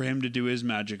for him to do his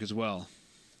magic as well.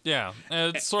 Yeah,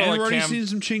 and it's sort of and like we're already seeing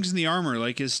some chinks in the armor,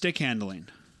 like his stick handling.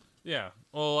 Yeah,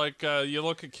 well, like you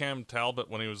look at Cam Talbot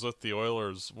when he was with the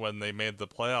Oilers when they made the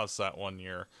playoffs that one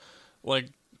year.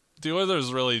 Like, the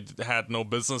Oilers really had no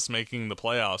business making the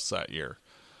playoffs that year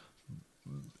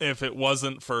if it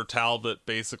wasn't for Talbot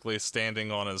basically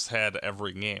standing on his head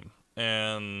every game.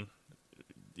 And,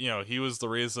 he was the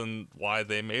reason why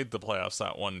they made the playoffs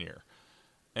that one year.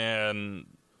 And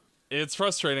it's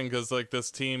frustrating because, like,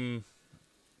 this team,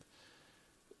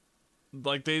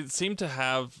 like, they seem to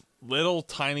have little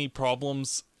tiny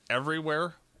problems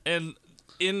everywhere. And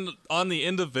on the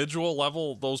individual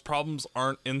level, those problems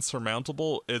aren't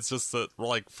insurmountable. It's just that,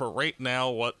 like, for right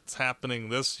now, what's happening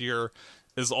this year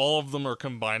is all of them are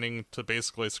combining to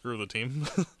basically screw the team.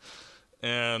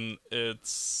 And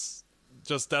it's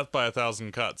just death by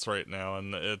 1,000 cuts right now.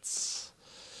 And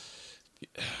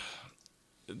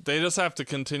they just have to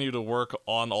continue to work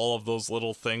on all of those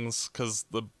little things, because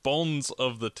the bones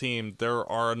of the team, there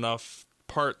are enough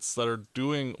parts that are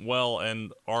doing well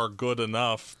and are good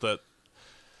enough that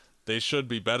they should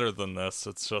be better than this.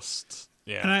 It's just,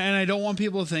 yeah. And I don't want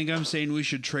people to think I'm saying we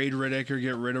should trade Rittich or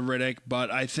get rid of Rittich, but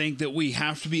I think that we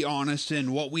have to be honest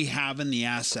in what we have in the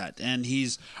asset. And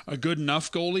he's a good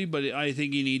enough goalie, but I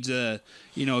think he needs a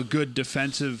good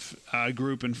defensive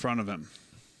group in front of him.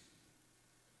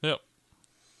 Yep.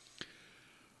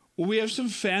 Well, we have some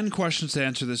fan questions to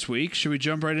answer this week. Should we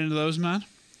jump right into those, Matt?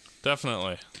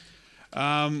 Definitely.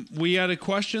 We had a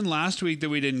question last week that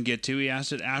we didn't get to. He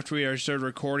asked it after we started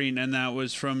recording, and that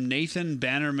was from Nathan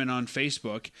Bannerman on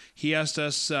Facebook. He asked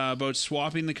us about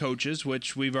swapping the coaches,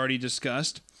 which we've already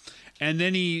discussed. And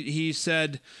then he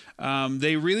said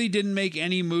they really didn't make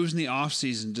any moves in the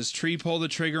offseason. Does Tree pull the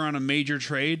trigger on a major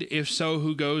trade? If so,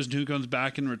 who goes and who comes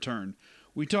back in return?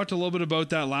 We talked a little bit about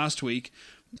that last week.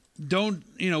 We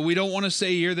don't want to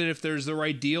say here that if there's the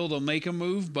right deal, they'll make a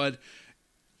move, but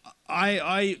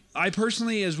I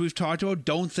personally, as we've talked about,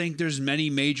 don't think there's many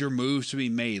major moves to be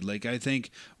made. Like, I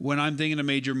think when I'm thinking a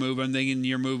major move, I'm thinking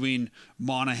you're moving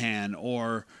Monahan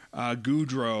or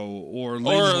Goudreau or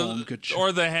Lindholm.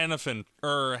 Or the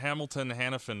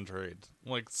Hamilton-Hanifin trade.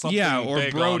 Like, something or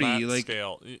big Brody, on that like,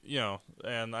 scale.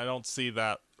 And I don't see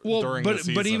that well, during the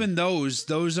season. But even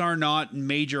those are not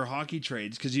major hockey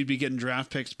trades, because you'd be getting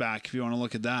draft picks back if you want to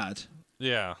look at that.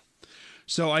 Yeah.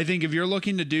 So I think if you're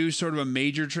looking to do sort of a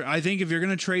major trade, I think if you're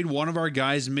going to trade one of our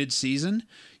guys mid-season,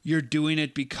 you're doing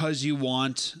it because you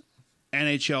want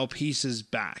NHL pieces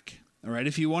back. All right.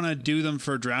 If you want to do them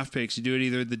for draft picks, you do it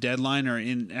either at the deadline or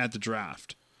at the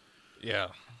draft. Yeah.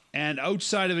 And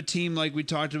outside of a team like we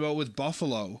talked about with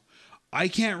Buffalo, I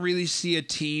can't really see a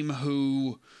team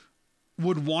who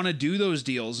would want to do those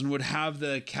deals and would have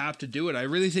the cap to do it. I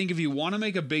really think if you want to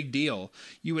make a big deal,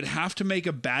 you would have to make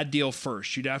a bad deal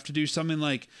first. You'd have to do something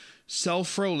like sell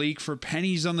Frolik for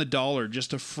pennies on the dollar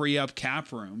just to free up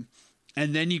cap room,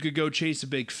 and then you could go chase a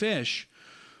big fish.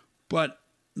 But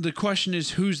the question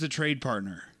is, who's the trade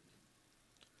partner?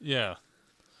 Yeah,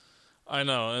 I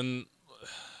know. And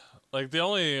like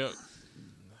there's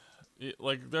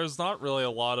not really a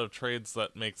lot of trades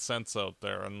that make sense out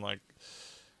there. And like,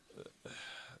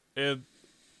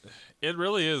 it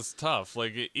really is tough.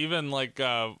 Like, even like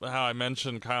how I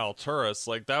mentioned Kyle Turris,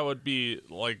 like that would be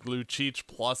like Lucic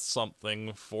plus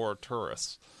something for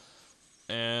Turris,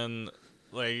 and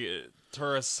like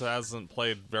Turris hasn't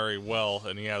played very well,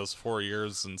 and he has 4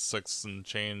 years and 6 and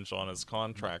change on his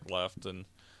contract left, and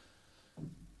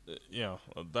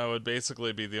that would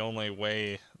basically be the only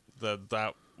way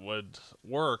that would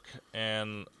work.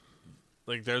 And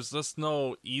like there's just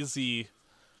no easy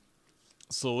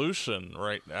solution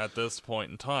right at this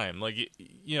point in time. Like,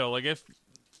 like if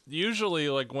usually,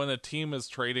 like when a team is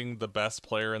trading the best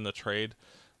player in the trade,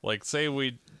 like say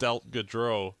we dealt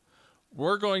Gaudreau,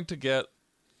 we're going to get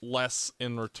less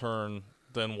in return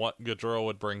than what Gaudreau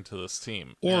would bring to this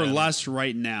team, or less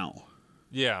right now.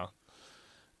 Yeah.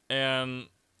 And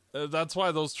that's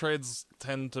why those trades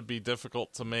tend to be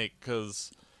difficult to make,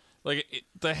 because like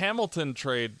the Hamilton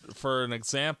trade, for an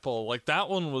example, like that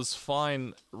one was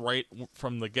fine right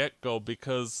from the get-go,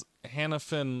 because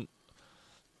Hamilton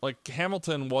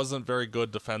wasn't very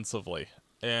good defensively,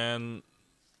 and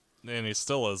he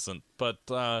still isn't, but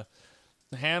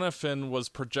Hanifin was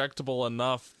projectable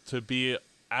enough to be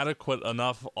adequate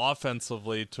enough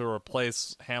offensively to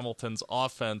replace Hamilton's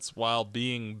offense while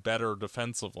being better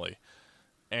defensively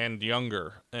and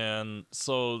younger. And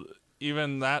so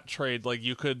even that trade, like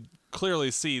you could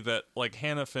clearly see that like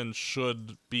Hanifin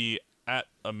should be at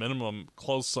a minimum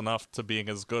close enough to being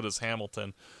as good as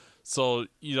Hamilton, so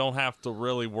you don't have to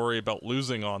really worry about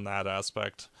losing on that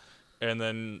aspect. And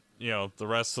then the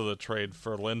rest of the trade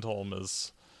for Lindholm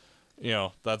is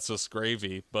that's just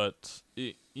gravy. But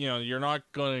you're not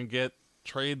going to get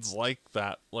trades like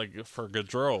that, like for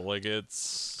Gaudreau. Like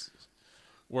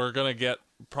we're going to get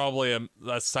probably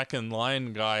a second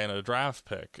line guy and a draft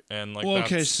pick. And like,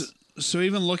 okay, so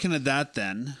even looking at that,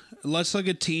 then let's look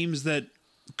at teams that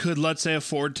could, let's say,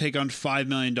 afford to take on $5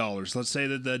 million. Let's say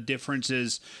that the difference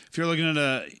is, if you're looking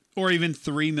at or even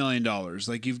 $3 million,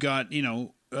 like you've got,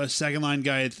 a second line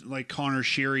guy like Connor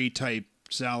Sheary type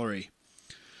salary.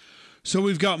 So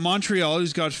we've got Montreal,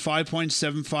 who's got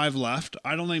 5.75 left.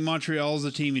 I don't think Montreal is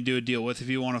the team you do a deal with if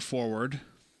you want a forward.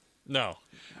 No,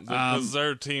 because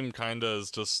their team kind of is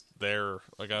just there.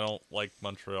 Like, I don't like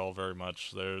Montreal very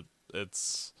much.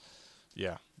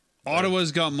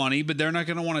 Ottawa's got money, but they're not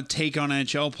going to want to take on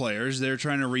NHL players. They're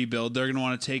trying to rebuild. They're going to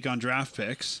want to take on draft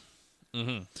picks.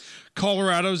 Mm-hmm.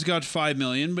 Colorado's got $5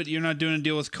 million, but you're not doing a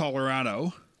deal with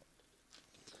Colorado.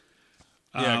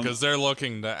 Yeah, because they're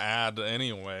looking to add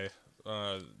anyway,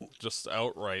 just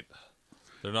outright.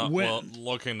 They're not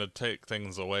looking to take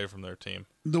things away from their team.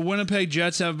 The Winnipeg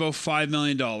Jets have about $5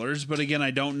 million, but again,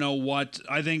 I don't know what.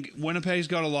 I think Winnipeg's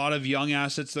got a lot of young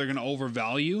assets they're going to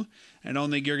overvalue. I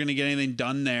don't think you're going to get anything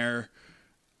done there.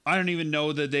 I don't even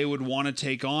know that they would want to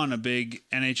take on a big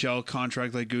NHL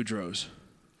contract like Gaudreau's.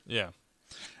 Yeah.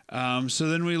 So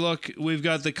then we've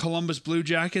got the Columbus Blue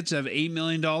Jackets have $8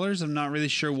 million. I'm not really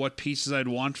sure what pieces I'd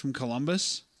want from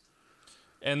Columbus.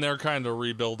 And they're kind of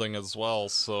rebuilding as well,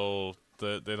 so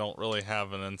they don't really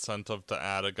have an incentive to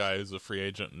add a guy who's a free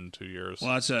agent in 2 years.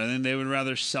 Well, that's it. I think they would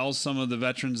rather sell some of the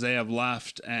veterans they have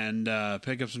left and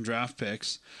pick up some draft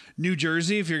picks. New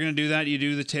Jersey, if you're going to do that, you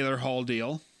do the Taylor Hall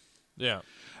deal. Yeah.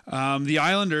 The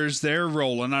Islanders, they're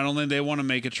rolling. I don't think they want to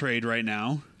make a trade right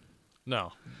now.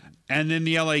 No. And then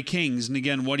the LA Kings. And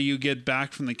again, what do you get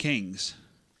back from the Kings?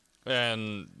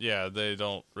 And yeah, they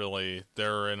don't really.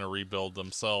 They're in a rebuild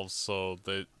themselves, so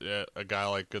a guy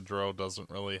like Gaudreau doesn't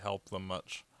really help them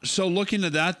much. So looking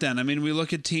at that, then we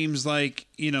look at teams like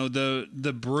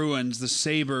the Bruins, the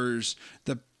Sabres,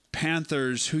 the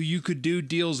Panthers, who you could do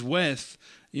deals with.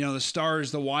 The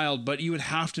Stars, the Wild, but you would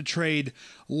have to trade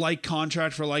like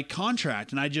contract for like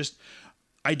contract, and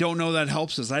I don't know that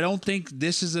helps us. I don't think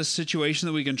this is a situation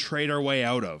that we can trade our way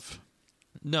out of.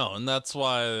 No, and that's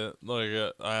why,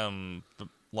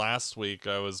 last week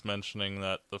I was mentioning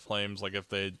that the Flames, if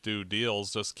they do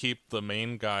deals, just keep the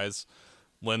main guys,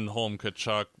 Lindholm,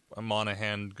 Tkachuk,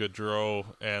 Monahan, Gaudreau,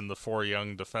 and the 4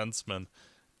 young defensemen,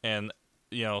 and,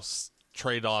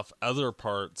 trade off other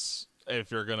parts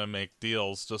if you're going to make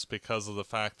deals, just because of the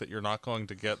fact that you're not going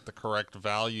to get the correct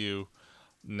value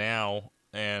now,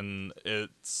 and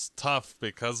it's tough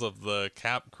because of the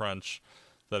cap crunch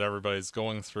that everybody's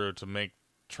going through to make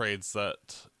trades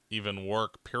that even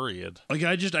work, period. I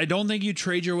don't think you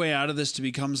trade your way out of this to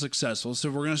become successful. So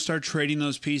if we're going to start trading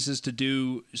those pieces to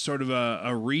do sort of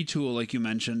a retool like you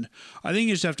mentioned, I think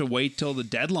you just have to wait till the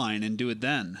deadline and do it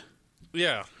then.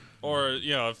 Yeah. Or,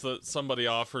 if somebody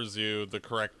offers you the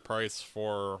correct price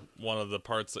for one of the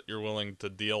parts that you're willing to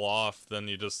deal off, then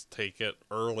you just take it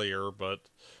earlier, but...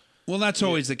 Well, that's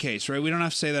always the case, right? We don't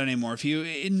have to say that anymore.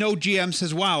 No GM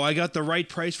says, wow, I got the right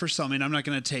price for something, I'm not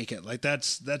going to take it.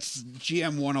 That's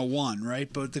GM 101,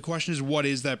 right? But the question is, what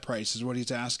is that price, is what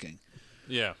he's asking.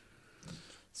 Yeah.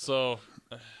 So,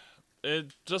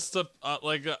 it just,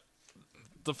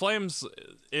 the Flames,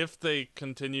 if they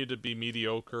continue to be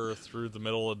mediocre through the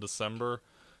middle of December,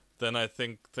 then I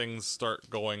think things start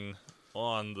going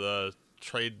on the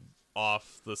trade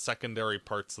off the secondary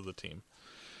parts of the team.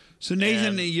 So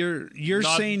Nathan, you're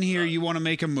saying here you want to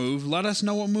make a move. Let us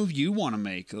know what move you want to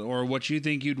make or what you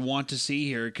think you'd want to see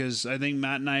here, because I think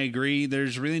Matt and I agree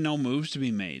there's really no moves to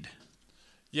be made.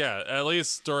 Yeah, at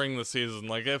least during the season.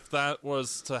 If that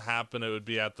was to happen, it would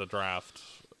be at the draft,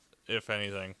 if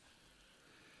anything.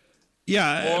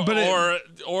 Yeah,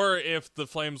 or if the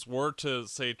Flames were to,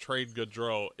 say, trade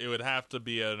Gaudreau, it would have to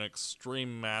be an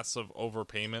extreme, massive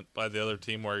overpayment by the other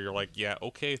team where you're like, yeah,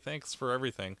 okay, thanks for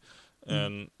everything.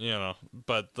 And,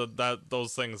 but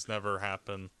those things never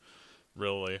happen,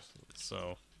 really,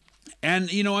 so. And,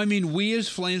 we as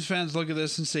Flames fans look at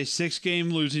this and say 6-game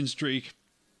losing streak.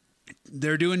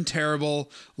 They're doing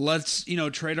terrible. Let's,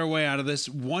 trade our way out of this.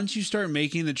 Once you start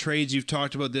making the trades you've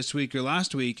talked about this week or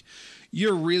last week,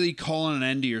 you're really calling an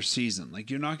end to your season.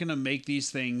 You're not going to make these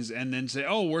things and then say,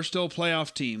 oh, we're still a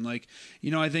playoff team.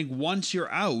 I think once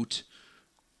you're out,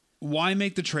 why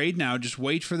make the trade now? Just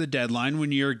wait for the deadline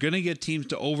when you're going to get teams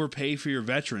to overpay for your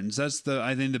veterans. That's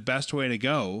I think the best way to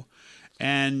go.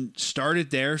 And start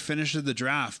it there, finish at the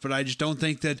draft. But I just don't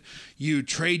think that you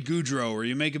trade Gaudreau or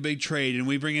you make a big trade and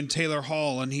we bring in Taylor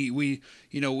Hall and he's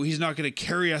not going to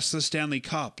carry us to the Stanley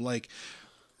Cup.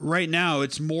 Right now,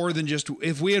 it's more than just,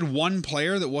 if we had one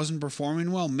player that wasn't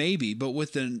performing well, maybe, but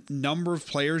with the number of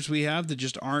players we have that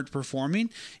just aren't performing,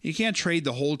 you can't trade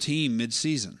the whole team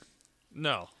mid-season.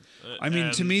 No.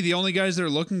 To me, the only guys that are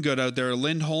looking good out there are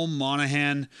Lindholm,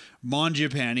 Monahan,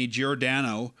 Mangiapane,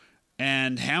 Giordano,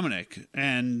 and Hamonic,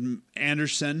 and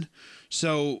Anderson.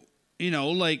 So,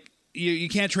 you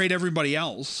can't trade everybody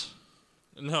else.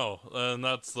 No, and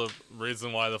that's the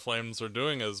reason why the Flames are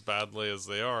doing as badly as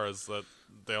they are, is that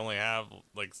they only have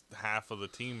like half of the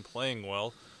team playing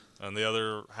well, and the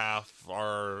other half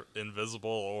are invisible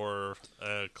or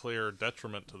a clear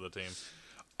detriment to the team.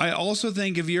 I also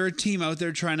think if you're a team out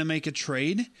there trying to make a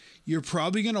trade, you're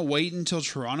probably going to wait until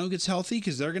Toronto gets healthy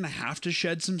because they're going to have to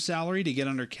shed some salary to get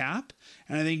under cap.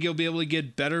 And I think you'll be able to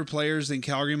get better players than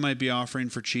Calgary might be offering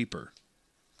for cheaper.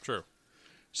 True.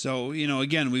 So,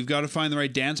 again, we've got to find the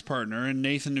right dance partner. And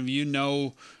Nathan, if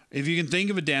you can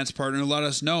think of a dance partner, let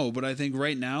us know. But I think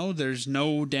right now there's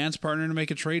no dance partner to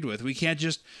make a trade with. We can't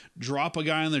just drop a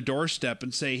guy on their doorstep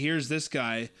and say, here's this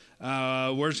guy.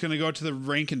 We're just going to go to the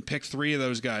rink and pick 3 of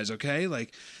those guys, okay?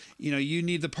 Like, you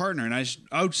need the partner. And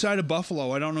outside of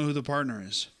Buffalo, I don't know who the partner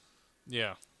is.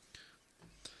 Yeah.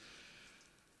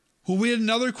 Well, we had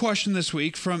another question this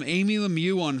week from Amy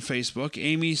Lemieux on Facebook.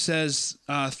 Amy says,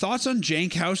 thoughts on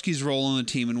Jankowski's role on the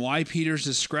team and why Peters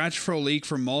has scratched Frolik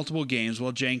for multiple games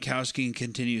while Jankowski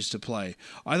continues to play.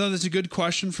 I thought that's a good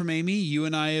question from Amy. You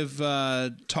and I have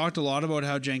talked a lot about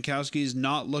how Jankowski is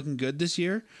not looking good this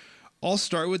year. I'll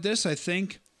start with this. I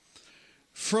think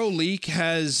Frolik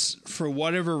has, for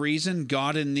whatever reason,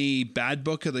 got in the bad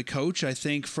book of the coach. I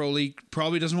think Frolik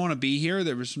probably doesn't want to be here.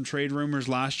 There were some trade rumors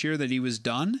last year that he was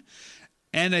done.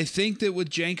 And I think that with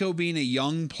Janko being a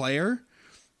young player,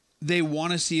 they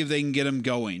want to see if they can get him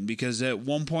going. Because at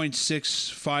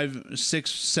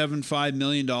 $1.675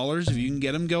 million, if you can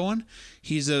get him going,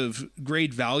 he's of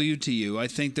great value to you. I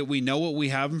think that we know what we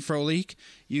have in Frolik.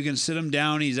 You can sit him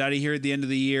down. He's out of here at the end of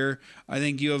the year. I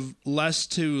think you have less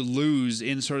to lose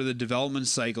in sort of the development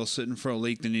cycle sitting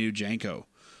Frolik than you do Janko.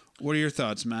 What are your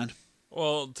thoughts, man?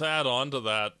 Well, to add on to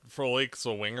that, Frolik's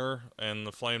a winger, and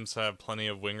the Flames have plenty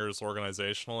of wingers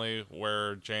organizationally,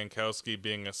 where Jankowski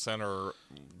being a center,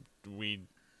 we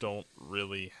don't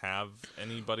really have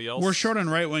anybody else. We're short on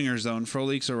right wingers, though, and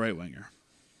Frolik's a right winger.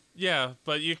 Yeah,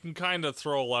 but you can kind of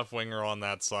throw a left winger on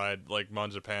that side, like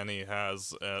Mangiapane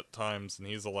has at times, and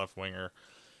he's a left winger.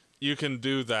 You can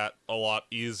do that a lot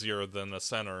easier than a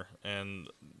center, and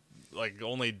like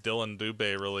only Dylan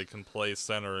Dubé really can play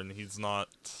center, and he's not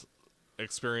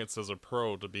experienced as a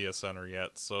pro to be a center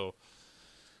yet. So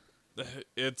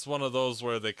it's one of those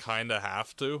where they kind of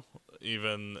have to,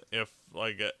 even if,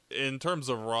 like, in terms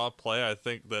of raw play, I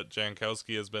think that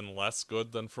Jankowski has been less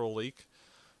good than Frolik,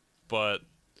 but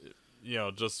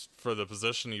just for the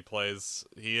position he plays,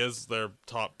 he is their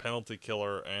top penalty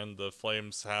killer, and the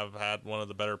Flames have had one of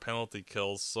the better penalty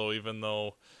kills. So even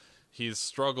though he's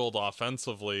struggled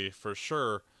offensively for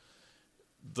sure,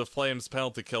 the Flames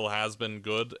penalty kill has been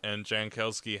good, and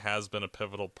Jankowski has been a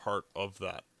pivotal part of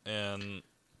that. And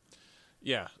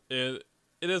yeah, it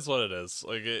is what it is.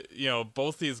 Like,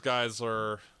 both these guys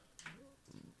are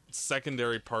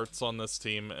secondary parts on this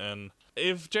team, and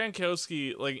if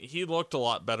Jankowski, like, he looked a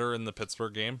lot better in the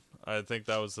Pittsburgh game. I think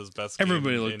that was his best game.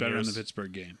 Everybody looked better in the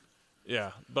Pittsburgh game.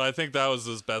 Yeah, but I think that was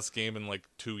his best game in like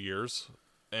 2 years.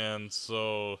 And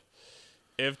so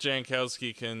if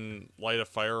Jankowski can light a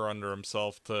fire under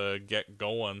himself to get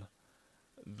going,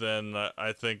 then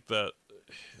I think that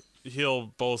he'll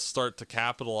both start to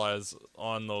capitalize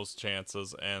on those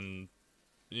chances and,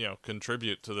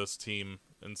 contribute to this team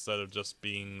instead of just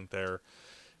being there.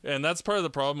 And that's part of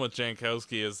the problem with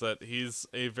Jankowski, is that he's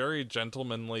a very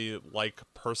gentlemanly-like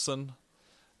person,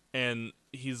 and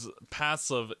he's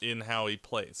passive in how he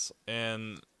plays.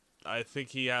 And I think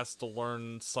he has to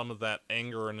learn some of that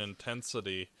anger and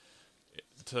intensity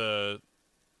to,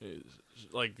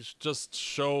 like, just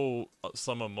show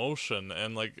some emotion.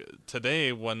 And, like,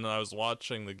 today when I was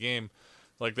watching the game,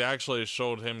 like, they actually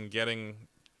showed him getting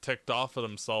ticked off at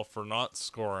himself for not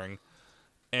scoring.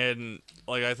 And,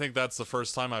 like, I think that's the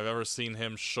first time I've ever seen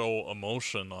him show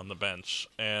emotion on the bench.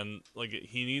 And, like,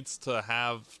 he needs to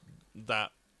have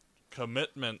that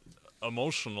commitment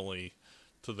emotionally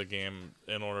to the game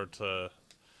in order to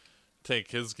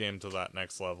take his game to that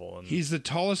next level. And he's the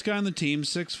tallest guy on the team,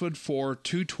 6'4",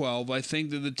 212. I think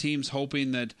that the team's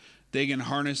hoping that they can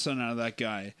harness something out of that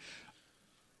guy.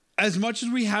 As much as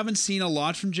we haven't seen a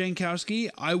lot from Jankowski,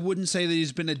 I wouldn't say that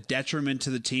he's been a detriment to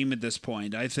the team at this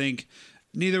point. I think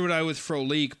neither would I with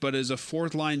Frolik, but as a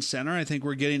fourth-line center, I think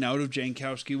we're getting out of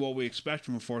Jankowski what we expect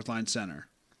from a fourth-line center.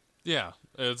 Yeah,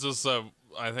 it's just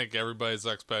I think everybody's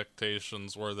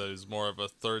expectations were that he's more of a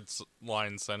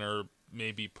third-line center,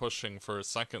 maybe pushing for a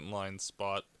second-line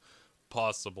spot,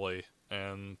 possibly.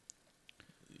 And,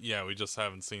 yeah, we just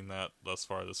haven't seen that thus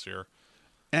far this year.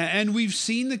 And we've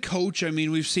seen the coach. I mean,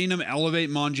 we've seen him elevate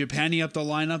Mangiapane up the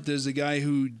lineup. There's a guy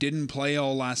who didn't play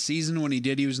all last season. When he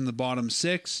did, he was in the bottom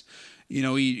 6.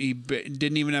 He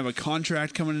didn't even have a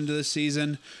contract coming into the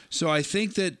season. So I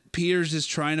think that Peters is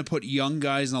trying to put young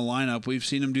guys in the lineup. We've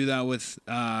seen him do that with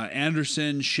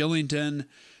Anderson, Shillington.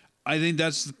 I think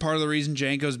that's part of the reason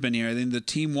Janko's been here. I think the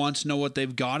team wants to know what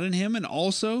they've got in him. And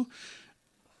also,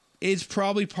 it's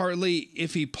probably partly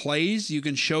if he plays, you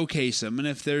can showcase him. And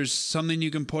if there's something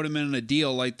you can put him in a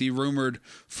deal, like the rumored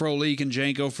Frolik and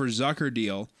Janko for Zucker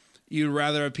deal, you'd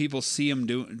rather have people see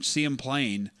him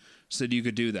playing so that you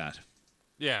could do that.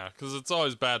 Yeah, because it's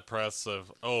always bad press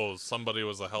of, somebody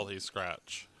was a healthy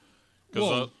scratch.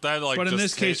 Well, but in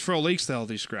this case, Frolik's the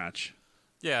healthy scratch.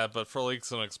 Yeah, but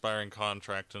Frolik's an expiring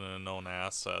contract and a known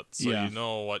asset, so you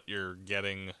know what you're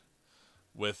getting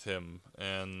with him.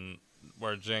 And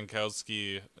where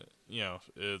Jankowski,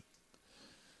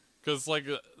 because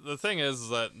the thing is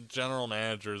that general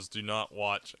managers do not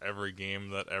watch every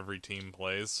game that every team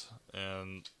plays,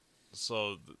 and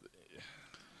so.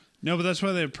 No, but that's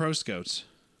why they have pro scouts.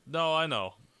 No, I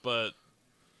know, but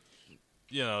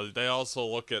they also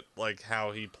look at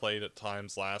how he played at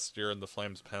times last year and the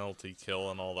Flames penalty kill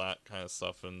and all that kind of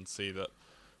stuff, and see that,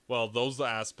 well, those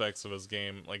aspects of his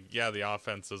game, the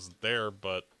offense isn't there,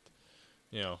 but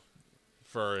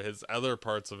for his other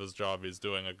parts of his job, he's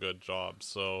doing a good job.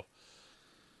 So,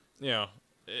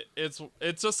 it's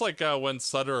just like when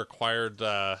Sutter acquired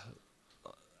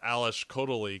Ales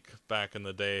Kotelik back in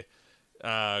the day.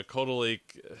 Kotelik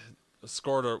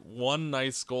scored one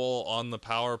nice goal on the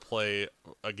power play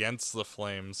against the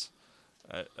Flames,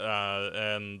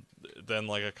 and then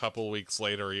a couple weeks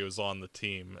later he was on the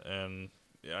team, and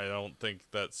I don't think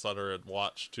that Sutter had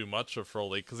watched too much of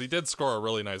Frolik because he did score a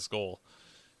really nice goal,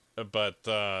 but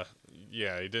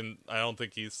he didn't. I don't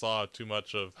think he saw too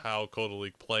much of how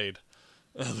Kotelik played.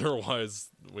 Otherwise,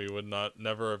 we would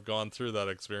never have gone through that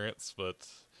experience, but.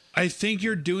 I think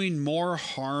you're doing more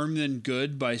harm than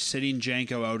good by sitting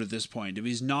Janko out at this point. If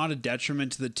he's not a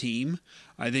detriment to the team,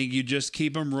 I think you just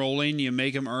keep him rolling. You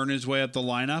make him earn his way up the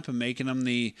lineup and making him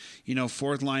the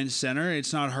fourth line center.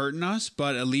 It's not hurting us,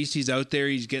 but at least he's out there.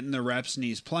 He's getting the reps and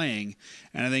he's playing.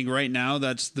 And I think right now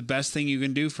that's the best thing you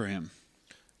can do for him.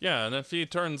 Yeah, and if he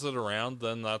turns it around,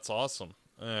 then that's awesome.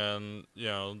 And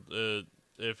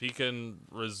if he can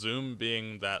resume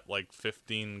being that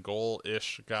 15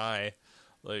 goal-ish guy.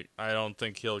 I don't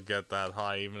think he'll get that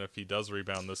high, even if he does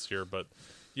rebound this year. But,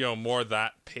 more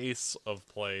that pace of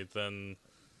play, then,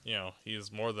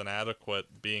 he's more than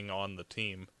adequate being on the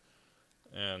team.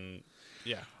 And,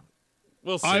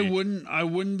 we'll see. I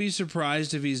wouldn't be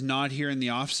surprised if he's not here in the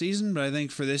off season. But I think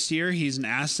for this year, he's an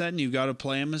asset, and you've got to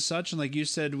play him as such. And like you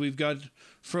said, we've got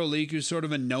Frolik, who's sort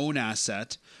of a known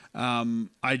asset. And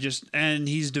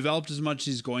he's developed as much as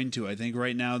he's going to. I think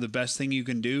right now the best thing you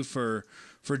can do for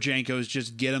Janko is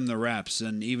just get him the reps.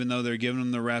 And even though they're giving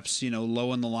him the reps,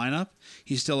 low in the lineup,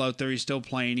 he's still out there, he's still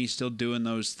playing, he's still doing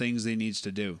those things he needs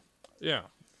to do. Yeah.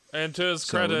 And to his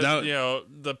credit,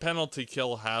 the penalty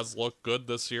kill has looked good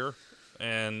this year,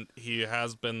 and he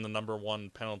has been the number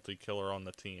one penalty killer on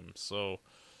the team. So,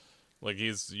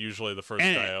 he's usually the first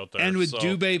guy out there. And with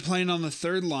Dubé playing on the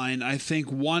third line, I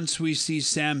think once we see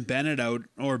Sam Bennett out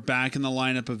or back in the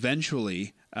lineup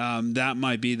eventually, that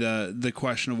might be the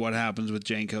question of what happens with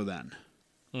Janko then.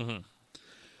 Mm-hmm.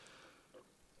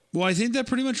 Well, I think that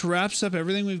pretty much wraps up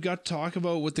everything we've got to talk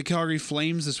about with the Calgary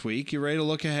Flames this week. You ready to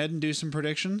look ahead and do some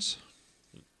predictions?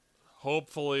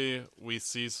 Hopefully we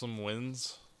see some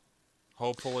wins.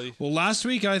 Hopefully. Well, last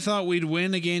week I thought we'd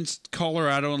win against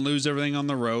Colorado and lose everything on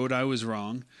the road. I was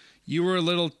wrong. You were a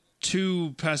little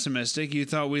too pessimistic. You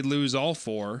thought we'd lose all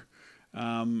four.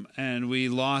 And we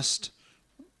lost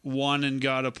one and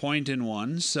got a point in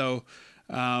one. So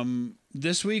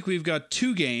this week we've got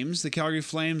two games. The Calgary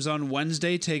Flames on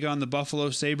Wednesday take on the Buffalo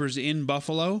Sabres in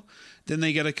Buffalo. Then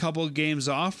they get a couple of games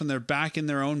off and they're back in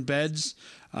their own beds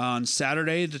on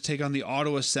Saturday to take on the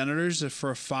Ottawa Senators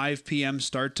for a 5 p.m.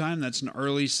 start time. That's an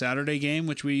early Saturday game,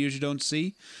 which we usually don't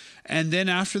see. And then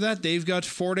after that, they've got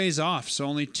 4 days off. So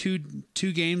only two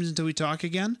games until we talk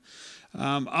again.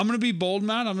 I'm going to be bold,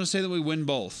 Matt. I'm going to say that we win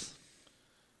both.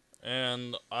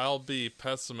 And I'll be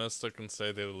pessimistic and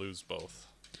say they lose both.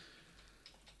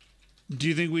 Do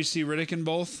you think we see Rittich in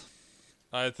both?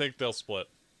 I think they'll split.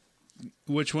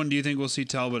 Which one do you think we'll see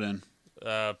Talbot in?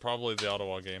 Probably the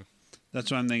Ottawa game. That's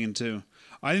what I'm thinking too.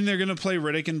 I think they're going to play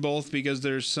Rittich in both because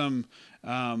there's some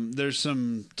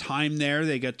time there.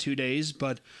 They got 2 days,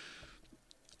 but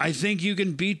I think you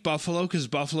can beat Buffalo because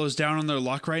Buffalo's down on their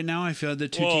luck right now. I feel like the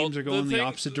two teams are going the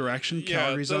opposite direction.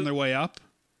 Calgary's on their way up.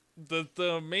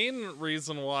 The main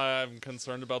reason why I'm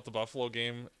concerned about the Buffalo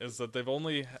game is that they've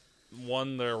only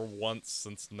won there once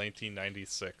since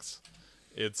 1996.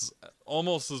 It's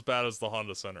almost as bad as the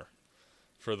Honda Center.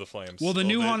 for the Flames. Well, the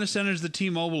new Honda Center is the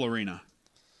T-Mobile Arena.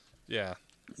 Yeah.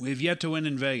 We've yet to win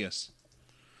in Vegas.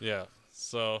 Yeah.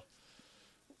 So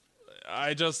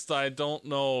I don't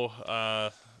know.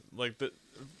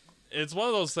 It's one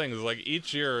of those things. Like,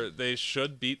 each year they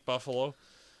should beat Buffalo,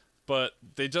 but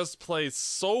they just play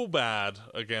so bad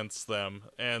against them,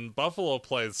 and Buffalo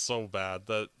plays so bad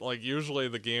that, like, usually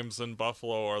the games in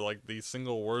Buffalo are like the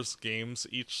single worst games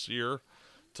each year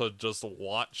to just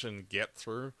watch and get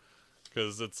through,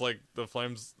 because it's like the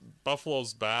Flames,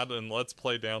 Buffalo's bad, and let's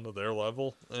play down to their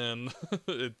level, and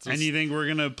it just... And you think we're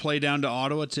gonna play down to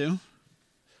Ottawa too?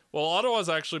 Well, Ottawa's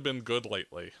actually been good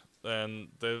lately, and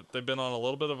they've been on a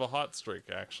little bit of a hot streak,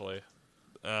 actually.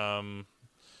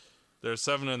 They're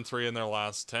 7-3 in their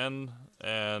last 10,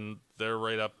 and they're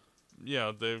right up. You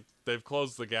know, they've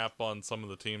closed the gap on some of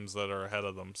the teams that are ahead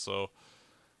of them. So,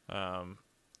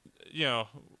 you know,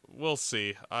 we'll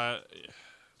see. That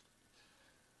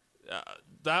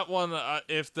one,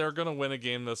 if they're gonna win a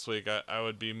game this week, I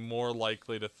would be more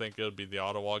likely to think it would be the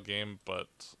Ottawa game. But,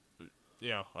 you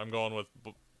know, I'm going with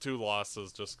 2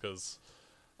 losses just because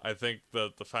I think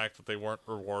that the fact that they weren't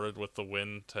rewarded with the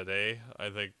win today,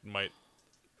 I think might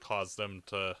cause them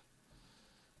to,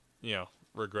 you know,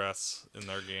 regress in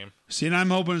their game. See, and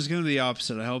I'm hoping it's going to be the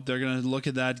opposite. I hope they're going to look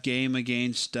at that game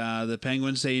against the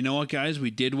Penguins, say, you know what, guys, we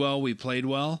did well, we played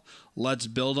well. Let's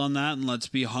build on that, and let's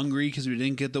be hungry because we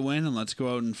didn't get the win, and let's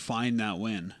go out and find that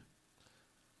win.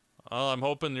 I'm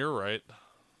hoping you're right.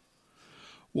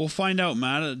 We'll find out,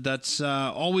 Matt. That's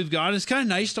all we've got. It's kind of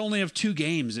nice to only have 2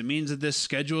 games. It means that this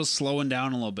schedule is slowing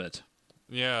down a little bit.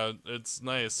 Yeah, it's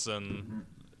nice, and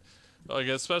like,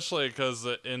 especially because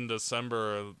in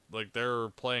December, like, they're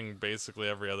playing basically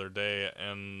every other day,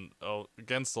 and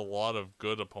against a lot of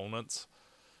good opponents,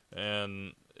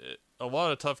 and a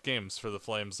lot of tough games for the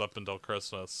Flames up until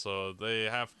Christmas. So they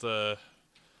have to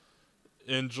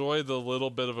enjoy the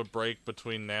little bit of a break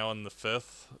between now and the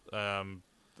 5th,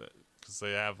 because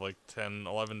they have like 10,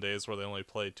 11 days where they only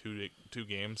play two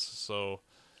games. So,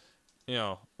 you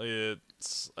know,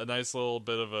 it's a nice little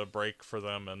bit of a break for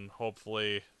them, and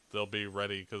hopefully they'll be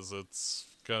ready, because it's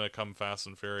going to come fast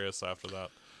and furious after that.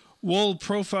 We'll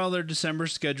profile their December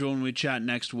schedule when we chat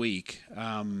next week.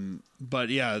 But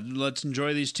yeah, let's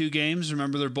enjoy these 2 games.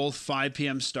 Remember, they're both 5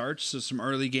 p.m. starts, so some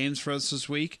early games for us this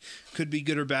week. Could be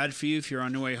good or bad for you if you're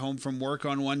on your way home from work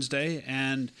on Wednesday.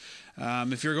 And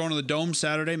if you're going to the Dome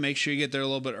Saturday, make sure you get there a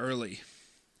little bit early,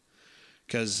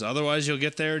 because otherwise you'll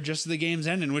get there just as the game's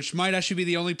ending, which might actually be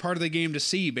the only part of the game to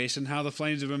see based on how the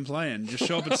Flames have been playing. Just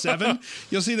show up at 7,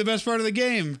 you'll see the best part of the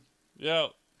game. Yeah.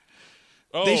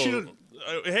 Oh,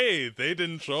 hey, they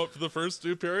didn't show up for the first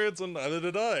 2 periods, and neither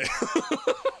did I.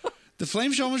 The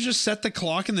Flames should almost just set the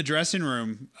clock in the dressing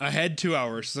room ahead 2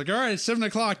 hours. It's like, all right, it's 7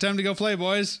 o'clock, time to go play,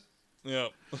 boys. Yeah.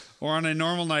 Or on a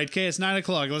normal night, okay, it's 9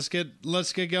 o'clock, let's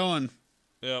get going.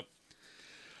 Yep.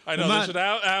 I know, they should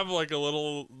have like a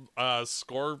little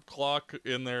score clock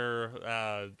in their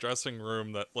dressing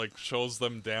room that, like, shows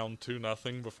them down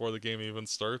 2-0 before the game even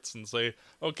starts, and say,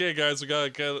 okay, guys, we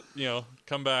gotta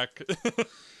come back.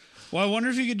 Well, I wonder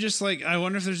if you could just, like, I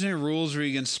wonder if there's any rules where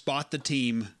you can spot the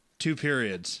team 2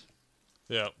 periods.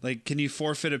 Yeah. Like, can you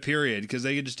forfeit a period? Because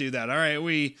they could just do that. All right,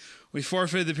 we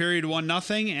forfeited the period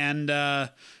 1-0, and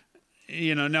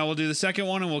now we'll do the second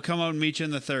one, and we'll come out and meet you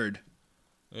in the third.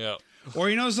 Yeah.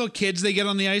 Or, those little kids they get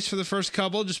on the ice for the first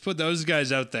couple, just put those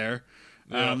guys out there.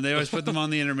 Yeah. They always put them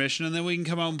on the intermission, and then we can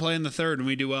come out and play in the third, and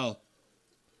we do well.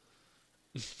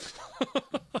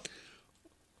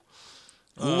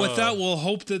 Well, with that, we'll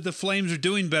hope that the Flames are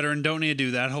doing better and don't need to do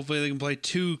that. Hopefully they can play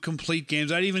 2 complete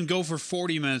games. I'd even go for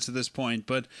 40 minutes at this point,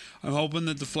 but I'm hoping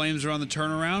that the Flames are on the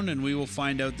turnaround, and we will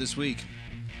find out this week.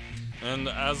 And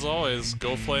as always,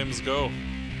 go Flames, go.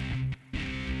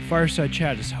 Fireside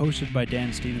Chat is hosted by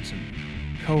Dan Stevenson,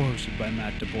 co-hosted by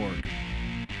Matt DeBorg.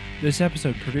 This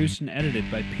episode produced and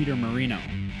edited by Peter Marino.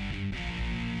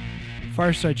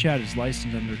 Fireside Chat is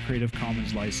licensed under Creative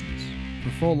Commons license.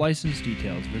 For full license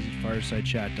details, visit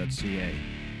firesidechat.ca.